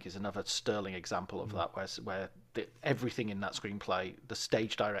I think is another sterling example of that, where everything in that screenplay, the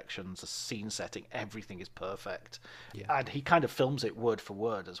stage directions, the scene setting, everything is perfect. Yeah. And he kind of films it word for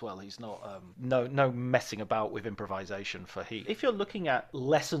word as well. He's not no messing about with improvisation for he. If you're looking at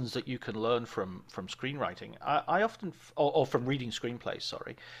lessons that you can learn from screenwriting, I often or from reading screenplays,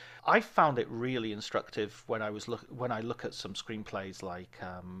 sorry. I found it really instructive when I look at some screenplays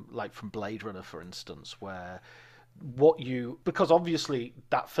like from Blade Runner, for instance, where because obviously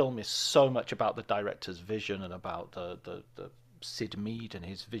that film is so much about the director's vision and about the Sid Mead and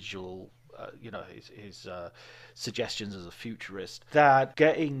his visual, his suggestions as a futurist, that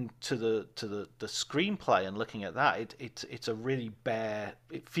getting to the screenplay and looking at that, it's a really bare.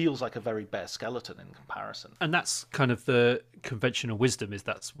 It feels like a very bare skeleton in comparison. And that's kind of the conventional wisdom.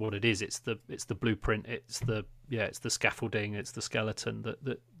 That's what it is. It's the blueprint. It's the scaffolding. It's the skeleton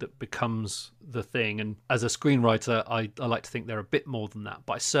that becomes the thing. And as a screenwriter, I like to think they're a bit more than that.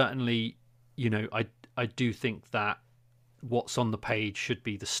 But I certainly, I do think that what's on the page should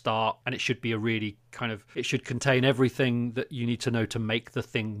be the start, and it should be a really it should contain everything that you need to know to make the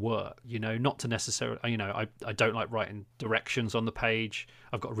thing work, not to necessarily, I don't like writing directions on the page.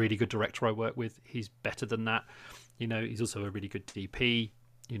 I've got a really good director I work with. He's better than that. He's also a really good DP.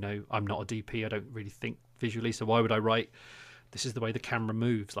 I'm not a DP. I don't really think visually, so why would I write, this is the way the camera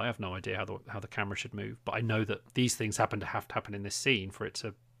moves? I have no idea how the camera should move, but I know that these things have to happen in this scene for it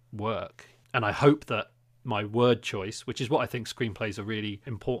to work. And I hope that my word choice, which is what I think screenplays are really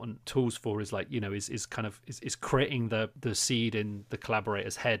important tools for, is is creating the seed in the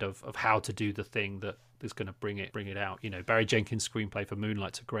collaborator's head of how to do the thing that is going to bring it out. Barry Jenkins' screenplay for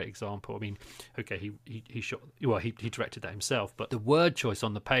Moonlight's a great example. I mean, okay, he directed that himself, but the word choice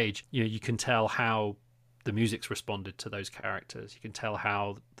on the page, you can tell how the music's responded to those characters. You can tell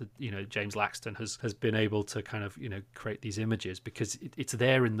how James Laxton has been able to create these images, because it's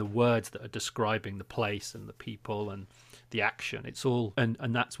there in the words that are describing the place and the people and the action. It's all, and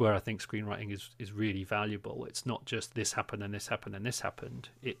that's where I think screenwriting is really valuable. It's not just this happened and this happened and this happened.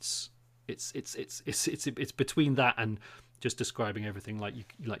 It's between that and just describing everything like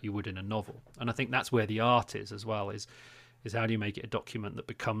you would in a novel. And I think that's where the art is as well. Is how do you make it a document that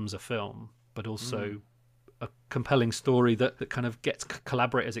becomes a film, but also a compelling story that kind of gets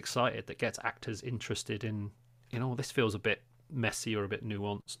collaborators excited, that gets actors interested in, this feels a bit messy or a bit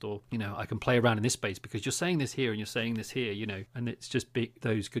nuanced, or, I can play around in this space because you're saying this here and you're saying this here, and it's just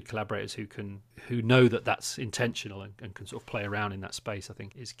those good collaborators who know that that's intentional and can sort of play around in that space, I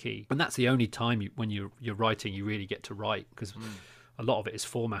think is key. And that's the only time when you're writing, you really get to write, because a lot of it is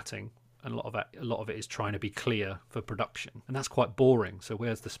formatting. And a lot of it is trying to be clear for production, and that's quite boring. So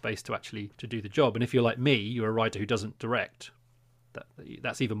where's the space to do the job? And if you're like me, you're a writer who doesn't direct,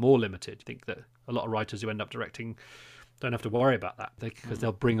 that's even more limited. I think that a lot of writers who end up directing don't have to worry about that, because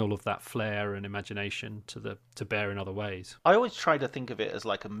they'll bring all of that flair and imagination to bear in other ways. I always try to think of it as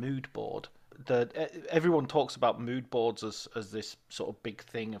like a mood board. Everyone talks about mood boards as this sort of big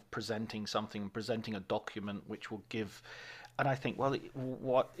thing of presenting a document which will give. And I think, well,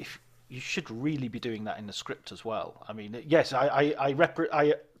 what if you should really be doing that in the script as well? I mean, yes, I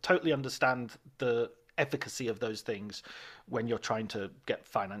totally understand the efficacy of those things when you're trying to get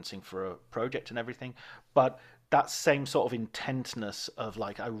financing for a project and everything, but that same sort of intentness of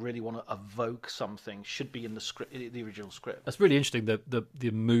I really want to evoke something should be in the script, the original script. That's really interesting,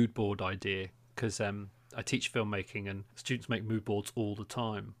 the mood board idea, because I teach filmmaking and students make mood boards all the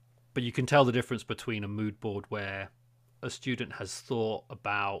time, but you can tell the difference between a mood board where a student has thought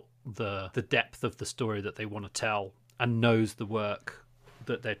about the depth of the story that they want to tell and knows the work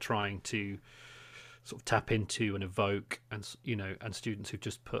that they're trying to sort of tap into and evoke, and students who've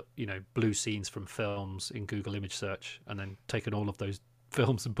just put blue scenes from films in Google image search and then taken all of those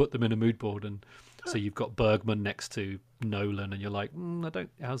films and put them in a mood board, and so you've got Bergman next to Nolan, and you're like,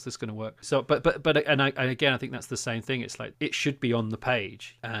 how's this going to work? So, but again, I think that's the same thing. It's like it should be on the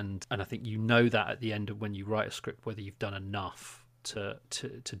page, and I think that at the end of when you write a script, whether you've done enough to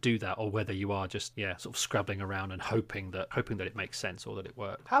do that, or whether you are just sort of scrabbling around and hoping that it makes sense or that it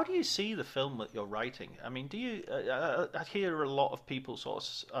works. How do you see the film that you're writing? I mean, do you I hear a lot of people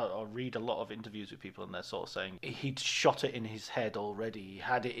sort of or read a lot of interviews with people, and they're sort of saying he'd shot it in his head already, he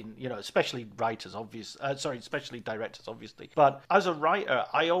had it in, especially especially directors obviously, but as a writer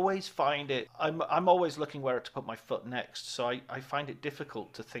I always find it, I'm always looking where to put my foot next, so I find it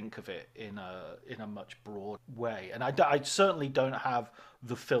difficult to think of it in a much broad way, and I certainly don't have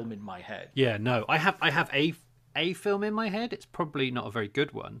the film in my head. Yeah, no, I have a film in my head. It's probably not a very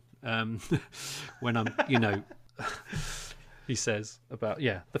good one. When I'm, he says about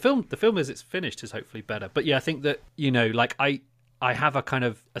the film as it's finished is hopefully better. But yeah, I think that like I have a kind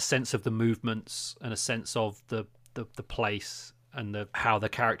of a sense of the movements and a sense of the place and how the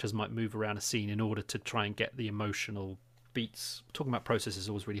characters might move around a scene in order to try and get the emotional beats. Talking about process is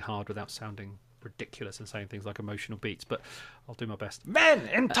always really hard without sounding ridiculous and saying things like emotional beats, but I'll do my best. Men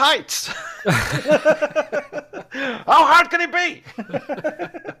in tights. How hard can it be?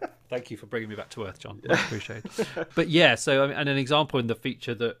 Thank you for bringing me back to earth, John. I appreciate it. But yeah, so and an example in the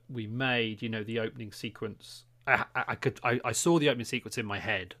feature that we made, the opening sequence, I saw the opening sequence in my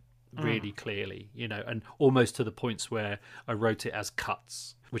head really clearly, and almost to the points where I wrote it as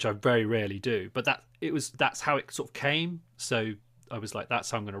cuts, which I very rarely do, but that's how it sort of came. So I was like, that's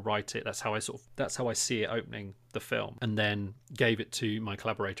how I'm going to write it. That's how I see it opening the film. And then gave it to my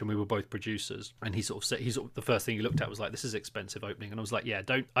collaborator, and we were both producers. And he sort of said, the first thing he looked at was like, this is expensive opening. And I was like, yeah,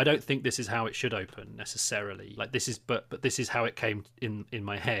 I don't think this is how it should open necessarily. Like this is, but this is how it came in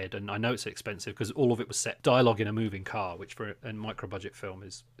my head. And I know it's expensive because all of it was set dialogue in a moving car, which for a micro budget film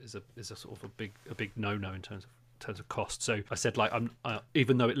is a sort of a big no-no in terms of cost. So I said, like,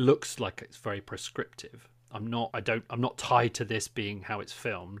 even though it looks like it's very prescriptive, I'm not tied to this being how it's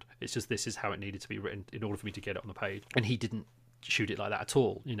filmed. It's just this is how it needed to be written in order for me to get it on the page. And he didn't shoot it like that at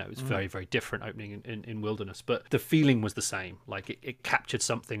all. It's very, very different opening in Wilderness. But the feeling was the same. Like it captured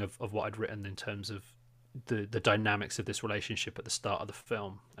something of what I'd written in terms of the dynamics of this relationship at the start of the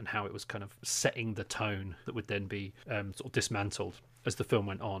film and how it was kind of setting the tone that would then be sort of dismantled as the film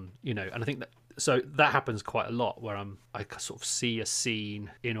went on. And I think that happens quite a lot where I sort of see a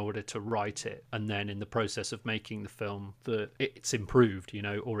scene in order to write it, and then in the process of making the film it's improved,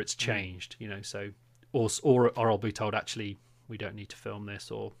 or it's changed, so or I'll be told, actually we don't need to film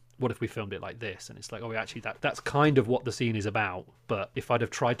this, or what if we filmed it like this? And it's like, oh, actually that's kind of what the scene is about, but if I'd have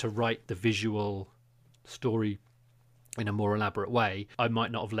tried to write the visual story in a more elaborate way, I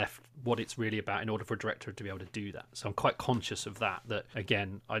might not have left what it's really about in order for a director to be able to do that. So I'm quite conscious of that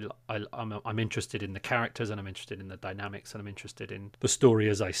again, I'm interested in the characters, and I'm interested in the dynamics, and I'm interested in the story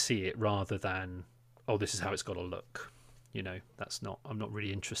as I see it, rather than, oh, this is how it's got to look. I'm not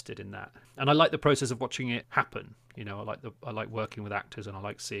really interested in that. And I like the process of watching it happen. I like working with actors, and I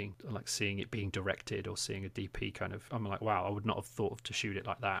like seeing it being directed, or seeing a DP kind of, I'm like, wow, I would not have thought to shoot it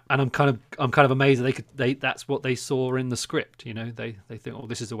like that. And I'm kind of amazed that that's what they saw in the script. They think, oh,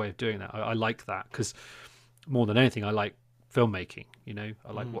 this is the way of doing that. I like that, because more than anything, I like filmmaking.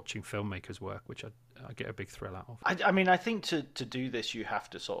 I like watching filmmakers work, which I get a big thrill out of. I mean, I think to do this, you have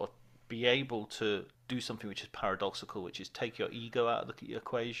to sort of be able to do something which is paradoxical, which is take your ego out of the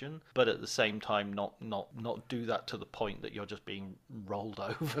equation, but at the same time not do that to the point that you're just being rolled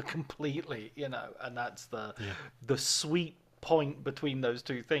over completely, and that's the sweet point between those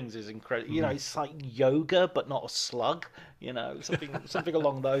two things is incredible. It's like yoga but not a slug, something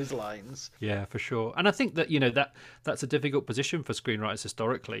along those lines. Yeah, for sure. And I think that that's a difficult position for screenwriters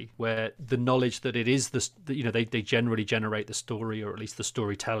historically, where the knowledge that it is they generally generate the story, or at least the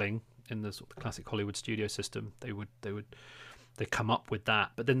storytelling in the sort of classic Hollywood studio system. They come up with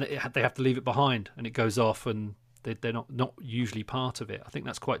that, but then they have to leave it behind, and it goes off, and they're not usually part of it. I think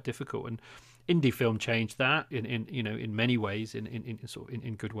that's quite difficult, and indie film changed that in many ways,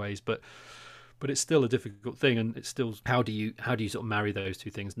 in good ways, but it's still a difficult thing, and it's still how do you sort of marry those two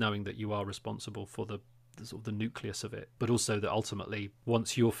things, knowing that you are responsible for the sort of the nucleus of it, but also that ultimately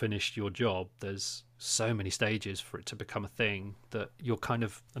once you're finished your job, there's so many stages for it to become a thing that you're kind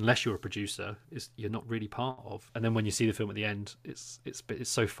of, unless you're a producer, you're not really part of. And then when you see the film at the end, it's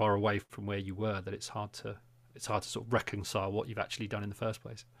so far away from where you were that it's hard to sort of reconcile what you've actually done in the first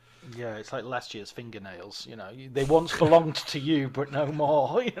place. Yeah, it's like last year's fingernails. They once belonged to you, but no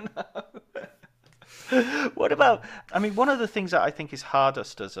more. What about? I mean, one of the things that I think is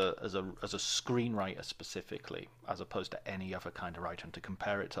hardest as a screenwriter specifically, as opposed to any other kind of writer, and to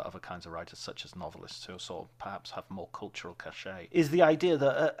compare it to other kinds of writers such as novelists who sort of perhaps have more cultural cachet, is the idea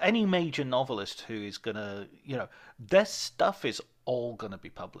that any major novelist who is gonna, their stuff is all going to be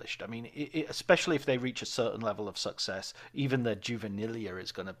published. I mean, especially if they reach a certain level of success, even their juvenilia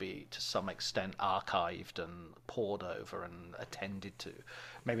is going to be, to some extent, archived and pored over and attended to.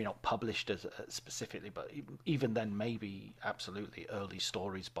 Maybe not published as specifically, but even then, maybe absolutely early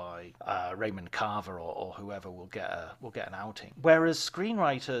stories by Raymond Carver or whoever will get an outing. Whereas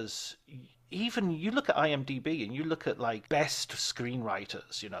screenwriters, even you look at IMDb and you look at like best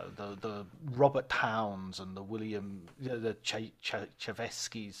screenwriters, you know, the Robert Towns and the William, the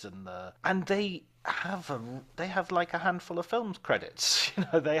Chaveskis and they have like a handful of film credits. You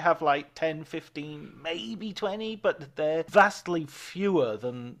know, they have like 10, 15, maybe 20, but they're vastly fewer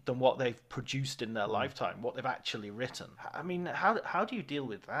than what they've produced in their lifetime, what they've actually written. I mean, how do you deal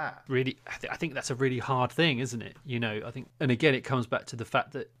with that? Really, I think that's a really hard thing, isn't it? You know, I think, and again, it comes back to the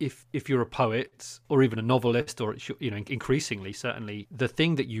fact that if you're a poet or even a novelist, or, you know, increasingly, certainly, the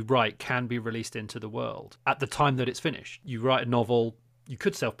thing that you write can be released into the world at the time that it's finished. You write a novel, you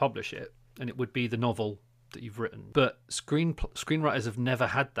could self-publish it, and it would be the novel that you've written. But screenwriters have never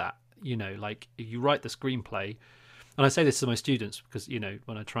had that. You know, like, you write the screenplay, and I say this to my students because, you know,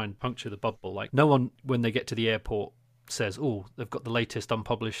 when I try and puncture the bubble, like, no one, when they get to the airport, says, oh, they've got the latest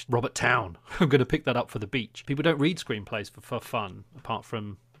unpublished Robert Town. I'm going to pick that up for the beach. People don't read screenplays for fun, apart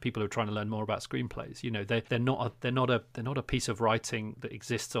from people who are trying to learn more about screenplays. You know, they're not a piece of writing that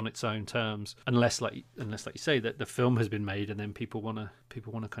exists on its own terms, unless like you say, that the film has been made and then people want to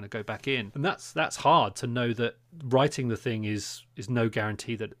kind of go back in. And that's hard to know, that writing the thing is no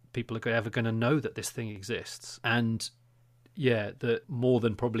guarantee that people are ever going to know that this thing exists. And yeah, that more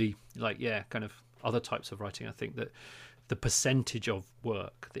than probably kind of other types of writing, I think that the percentage of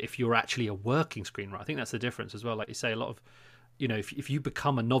work, that if you're actually a working screenwriter, I think that's the difference as well. Like you say, a lot of, you know, if you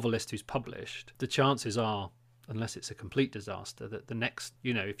become a novelist who's published, the chances are, unless it's a complete disaster, that the next,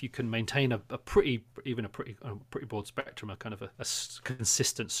 you know, if you can maintain a pretty broad spectrum, a kind of a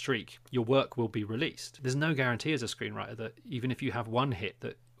consistent streak, your work will be released. There's no guarantee as a screenwriter that even if you have one hit,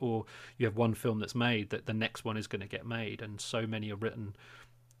 that, or you have one film that's made, that the next one is going to get made. And so many are written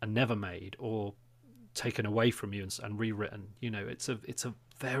and never made, or taken away from you and rewritten. You know, it's a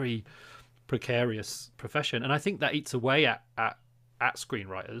very precarious profession, and I think that eats away at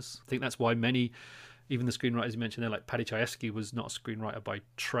screenwriters. I think that's why many, even the screenwriters you mentioned there, like Paddy Chayefsky, was not a screenwriter by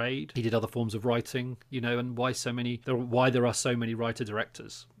trade. He did other forms of writing, you know, and why there are so many writer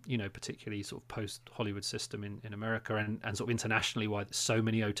directors, you know, particularly sort of post Hollywood system in America, and sort of internationally, why so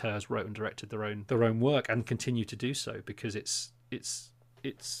many auteurs wrote and directed their own work and continue to do so, because it's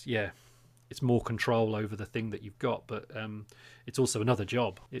more control over the thing that you've got, but it's also another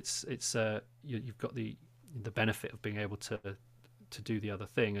job. You've got the benefit of being able to do the other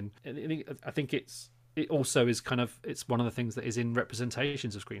thing, and I think it also is kind of, it's one of the things that is in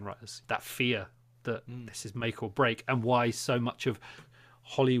representations of screenwriters, that fear that this is make or break, and why so much of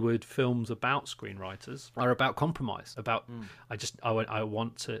Hollywood films about screenwriters are about compromise, about I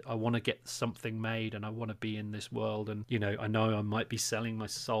want to get something made, and I want to be in this world, and you know I might be selling my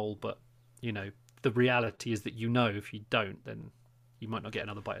soul, but you know, the reality is that, you know, if you don't, then you might not get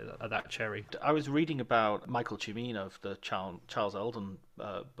another bite of that cherry. I was reading about Michael Cimino of the Charles Eldon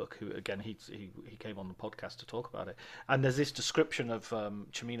book, who, again, he came on the podcast to talk about it. And there's this description of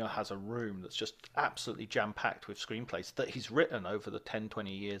Cimino has a room that's just absolutely jam-packed with screenplays that he's written over the 10,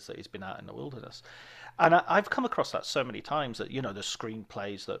 20 years that he's been out in the wilderness. And I've come across that so many times, that, you know, there's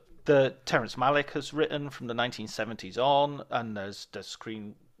screenplays that Terrence Malick has written from the 1970s on, and there's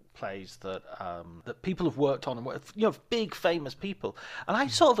screenplays that people have worked on, and, you know, big famous people. And I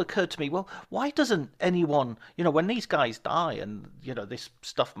sort of occurred to me, well, why doesn't anyone, you know, when these guys die and, you know, this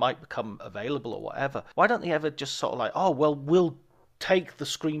stuff might become available or whatever, why don't they ever just sort of like, oh, well, we'll take the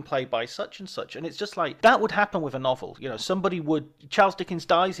screenplay by such and such? And it's just like, that would happen with a novel. You know, Charles Dickens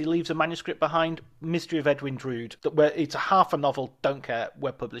dies, he leaves a manuscript behind, Mystery of Edwin Drood, where it's a half a novel, don't care,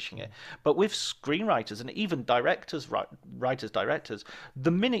 we're publishing it. But with screenwriters and even directors,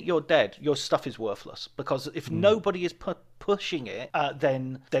 the minute you're dead, your stuff is worthless, because if nobody is pushing it,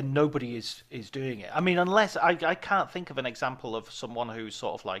 then nobody is doing it. I mean, unless I can't think of an example of someone who's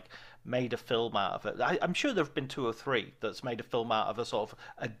sort of like made a film out of it. I'm sure there have been 2 or 3 that's made a film out of a sort of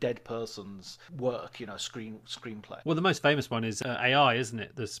a dead person's work, you know, screenplay. Well, the most famous one is AI, isn't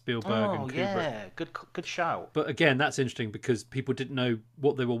it? The Spielberg and Kubrick. Yeah, good shout. But again, that's interesting because people didn't know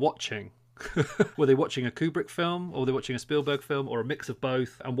what they were watching. Were they watching a Kubrick film, or were they watching a Spielberg film, or a mix of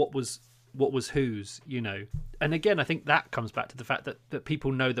both? And what was whose, you know? And again, I think that comes back to the fact that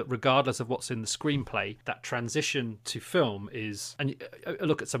people know that regardless of what's in the screenplay, that transition to film is, and I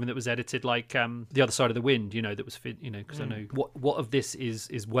look at something that was edited like The Other Side of the Wind, you know, that was, you know, because I know what of this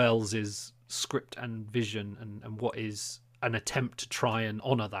is Wells's script and vision, and what is an attempt to try and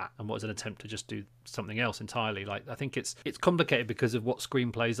honour that, and what is an attempt to just do something else entirely. Like, I think it's complicated because of what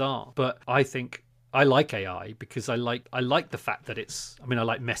screenplays are, but I think I like AI because I like the fact that I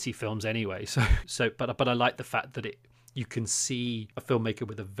like messy films anyway. But I like the fact that you can see a filmmaker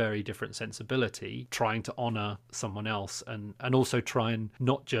with a very different sensibility trying to honour someone else, and also try and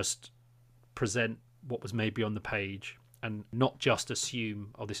not just present what was maybe on the page and not just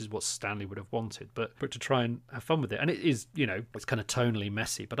assume, oh, this is what Stanley would have wanted, but to try and have fun with it. And it is, it's kind of tonally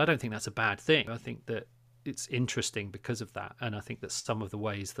messy, but I don't think that's a bad thing. I think that it's interesting because of that. And I think that some of the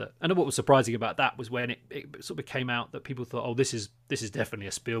ways that, and what was surprising about that was when it sort of came out that people thought, oh, this is definitely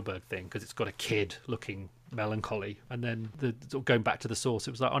a Spielberg thing because it's got a kid looking melancholy. And then going back to the source,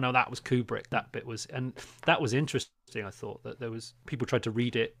 it was like, oh no, that was Kubrick. That bit was, and that was interesting. I thought that there was, people tried to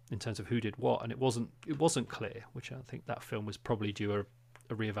read it in terms of who did what, and it wasn't clear, which I think that film was probably due a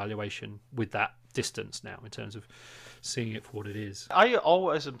reevaluation with that distance now in terms of seeing it for what it is. I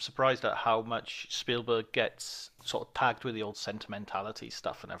always am surprised at how much Spielberg gets sort of tagged with the old sentimentality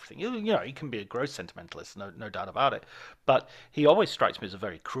stuff and everything. He can be a gross sentimentalist, no doubt about it, but he always strikes me as a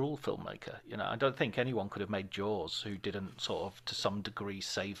very cruel filmmaker. I don't think anyone could have made Jaws who didn't sort of to some degree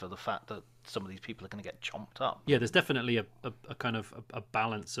savor the fact that some of these people are going to get chomped up. Yeah, there's definitely a kind of a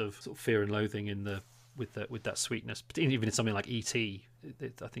balance of sort of fear and loathing in the with that sweetness, even in something like E.T.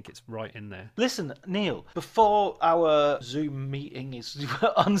 I think it's right in there. Listen, Neil, before our Zoom meeting is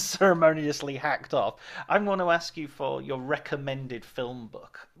unceremoniously hacked off, I'm going to ask you for your recommended film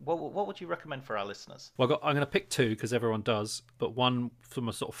book. What would you recommend for our listeners? Well, I'm going to pick two because everyone does, but one from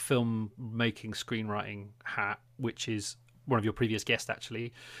a sort of film-making, screenwriting hat, which is one of your previous guests,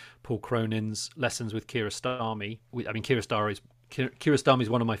 actually, Paul Cronin's Lessons with Kiarostami. Kiarostami is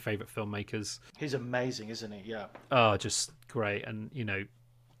one of my favourite filmmakers. He's amazing, isn't he? Yeah. Oh, just great. And,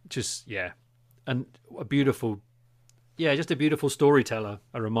 and a beautiful storyteller,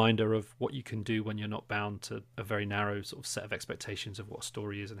 a reminder of what you can do when you're not bound to a very narrow sort of set of expectations of what a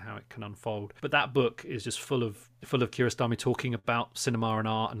story is and how it can unfold. But that book is just full of Kiarostami talking about cinema and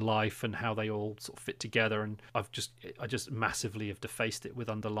art and life and how they all sort of fit together. And I just massively have defaced it with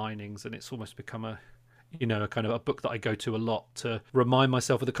underlinings, and it's almost become a kind of a book that I go to a lot to remind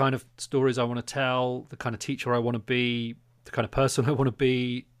myself of the kind of stories I want to tell, the kind of teacher I want to be, the kind of person I want to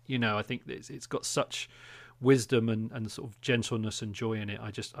be. I think it's got such wisdom and sort of gentleness and joy in it.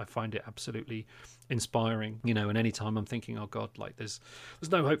 I find it absolutely inspiring. And anytime I'm thinking, oh God, like there's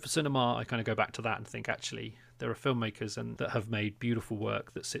no hope for cinema, I kind of go back to that and think, actually, there are filmmakers that have made beautiful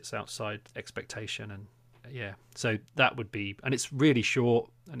work that sits outside expectation. And yeah, so that would be, and it's really short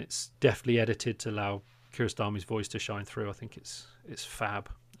and it's deftly edited to allow Kiarostami's voice to shine through. I think it's fab.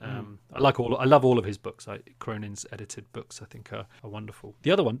 I love all of his books. Cronin's edited books, I think, are wonderful.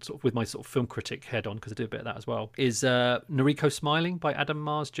 The other one, sort of with my sort of film critic head on, because I do a bit of that as well, is Noriko Smiling by Adam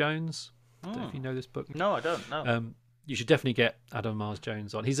Mars Jones. I don't know if you know this book. No, I don't. No. You should definitely get Adam Mars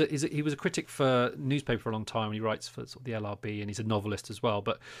Jones on. He was a critic for newspaper for a long time, and he writes for sort of the LRB, and he's a novelist as well.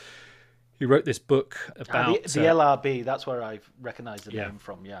 But he wrote this book about the LRB. That's where I recognise the name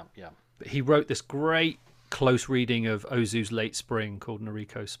from. Yeah. He wrote this great close reading of Ozu's Late Spring called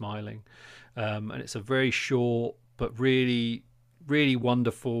Noriko Smiling, and it's a very short but really, really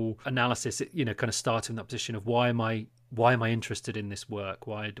wonderful analysis. It, kind of starts in that position of why am I interested in this work?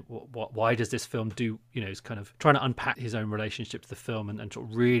 Why does this film do? He's kind of trying to unpack his own relationship to the film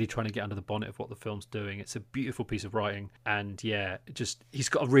and really trying to get under the bonnet of what the film's doing. It's a beautiful piece of writing, and he's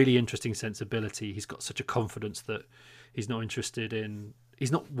got a really interesting sensibility. He's got such a confidence that he's not interested in.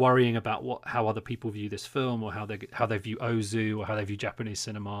 He's not worrying about how other people view this film or how they view Ozu or how they view Japanese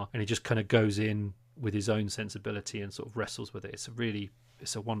cinema, and he just kind of goes in with his own sensibility and sort of wrestles with it.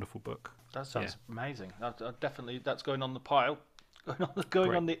 It's a wonderful book. That sounds amazing. Definitely, that's going on the pile.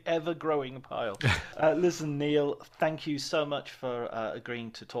 Going on the ever-growing pile. Listen, Neil, thank you so much for agreeing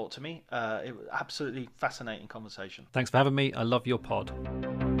to talk to me. It was absolutely fascinating conversation. Thanks for having me. I love your pod.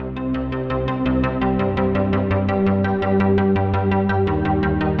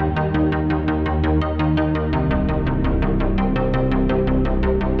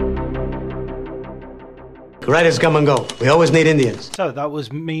 Writers come and go. We always need Indians. So that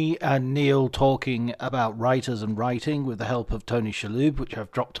was me and Neil talking about writers and writing with the help of Tony Shalhoub, which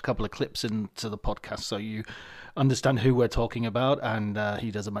I've dropped a couple of clips into the podcast so you understand who we're talking about, and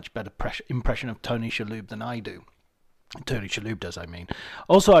he does a much better impression of Tony Shalhoub than I do. Tony Shalhoub does, I mean.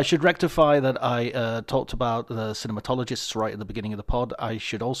 Also, I should rectify that I talked about the cinematologists right at the beginning of the pod. I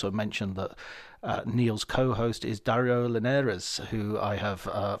should also mention that Neil's co-host is Dario Linares, who I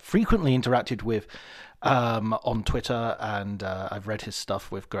have frequently interacted with on Twitter, and I've read his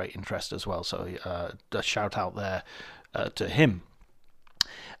stuff with great interest as well. So a shout out there to him.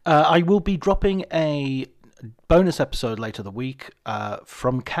 I will be dropping a bonus episode later the week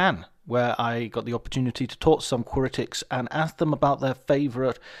from Cannes, where I got the opportunity to talk to some critics and ask them about their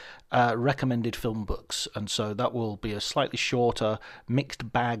favourite recommended film books. And so that will be a slightly shorter,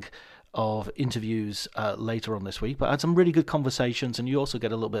 mixed bag of interviews later on this week. But I had some really good conversations, and you also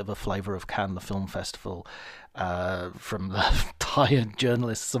get a little bit of a flavour of Cannes, the film festival, from the tired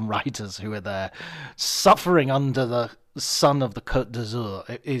journalists and writers who are there suffering under the sun of the Côte d'Azur.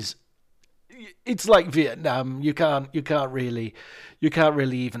 It's like Vietnam. You can't really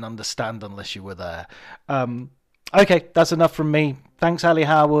even understand unless you were there. Okay, that's enough from me. Thanks, Ali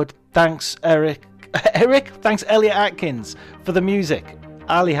Harwood. Thanks, Eric. Thanks, Elliot Atkins for the music.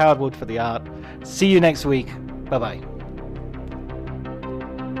 Ali Harwood for the art. See you next week. Bye-bye.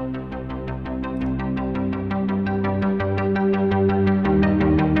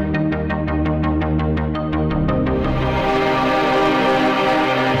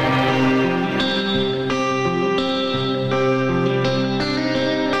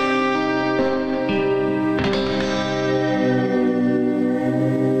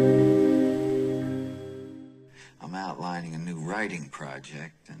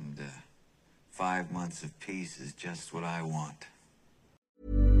 Project, and 5 months of peace is just what I want.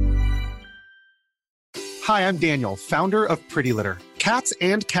 Hi, I'm Daniel, founder of Pretty Litter. Cats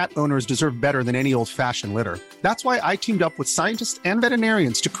and cat owners deserve better than any old-fashioned litter. That's why I teamed up with scientists and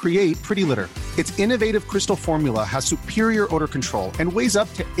veterinarians to create Pretty Litter. Its innovative crystal formula has superior odor control and weighs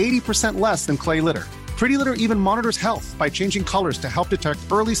up to 80% less than clay litter. Pretty Litter even monitors health by changing colors to help detect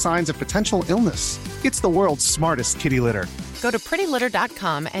early signs of potential illness. It's the world's smartest kitty litter. Go to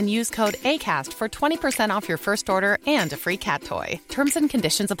prettylitter.com and use code ACAST for 20% off your first order and a free cat toy. Terms and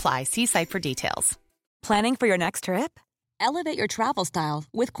conditions apply. See site for details. Planning for your next trip? Elevate your travel style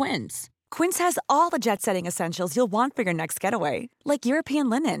with Quince. Quince has all the jet-setting essentials you'll want for your next getaway, like European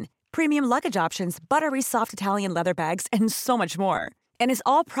linen, premium luggage options, buttery soft Italian leather bags, and so much more. And is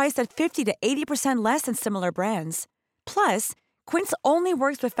all priced at 50 to 80% less than similar brands. Plus, Quince only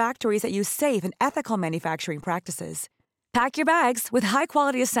works with factories that use safe and ethical manufacturing practices. Pack your bags with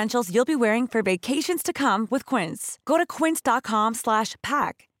high-quality essentials you'll be wearing for vacations to come with Quince. Go to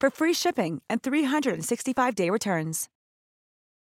quince.com/pack for free shipping and 365-day returns.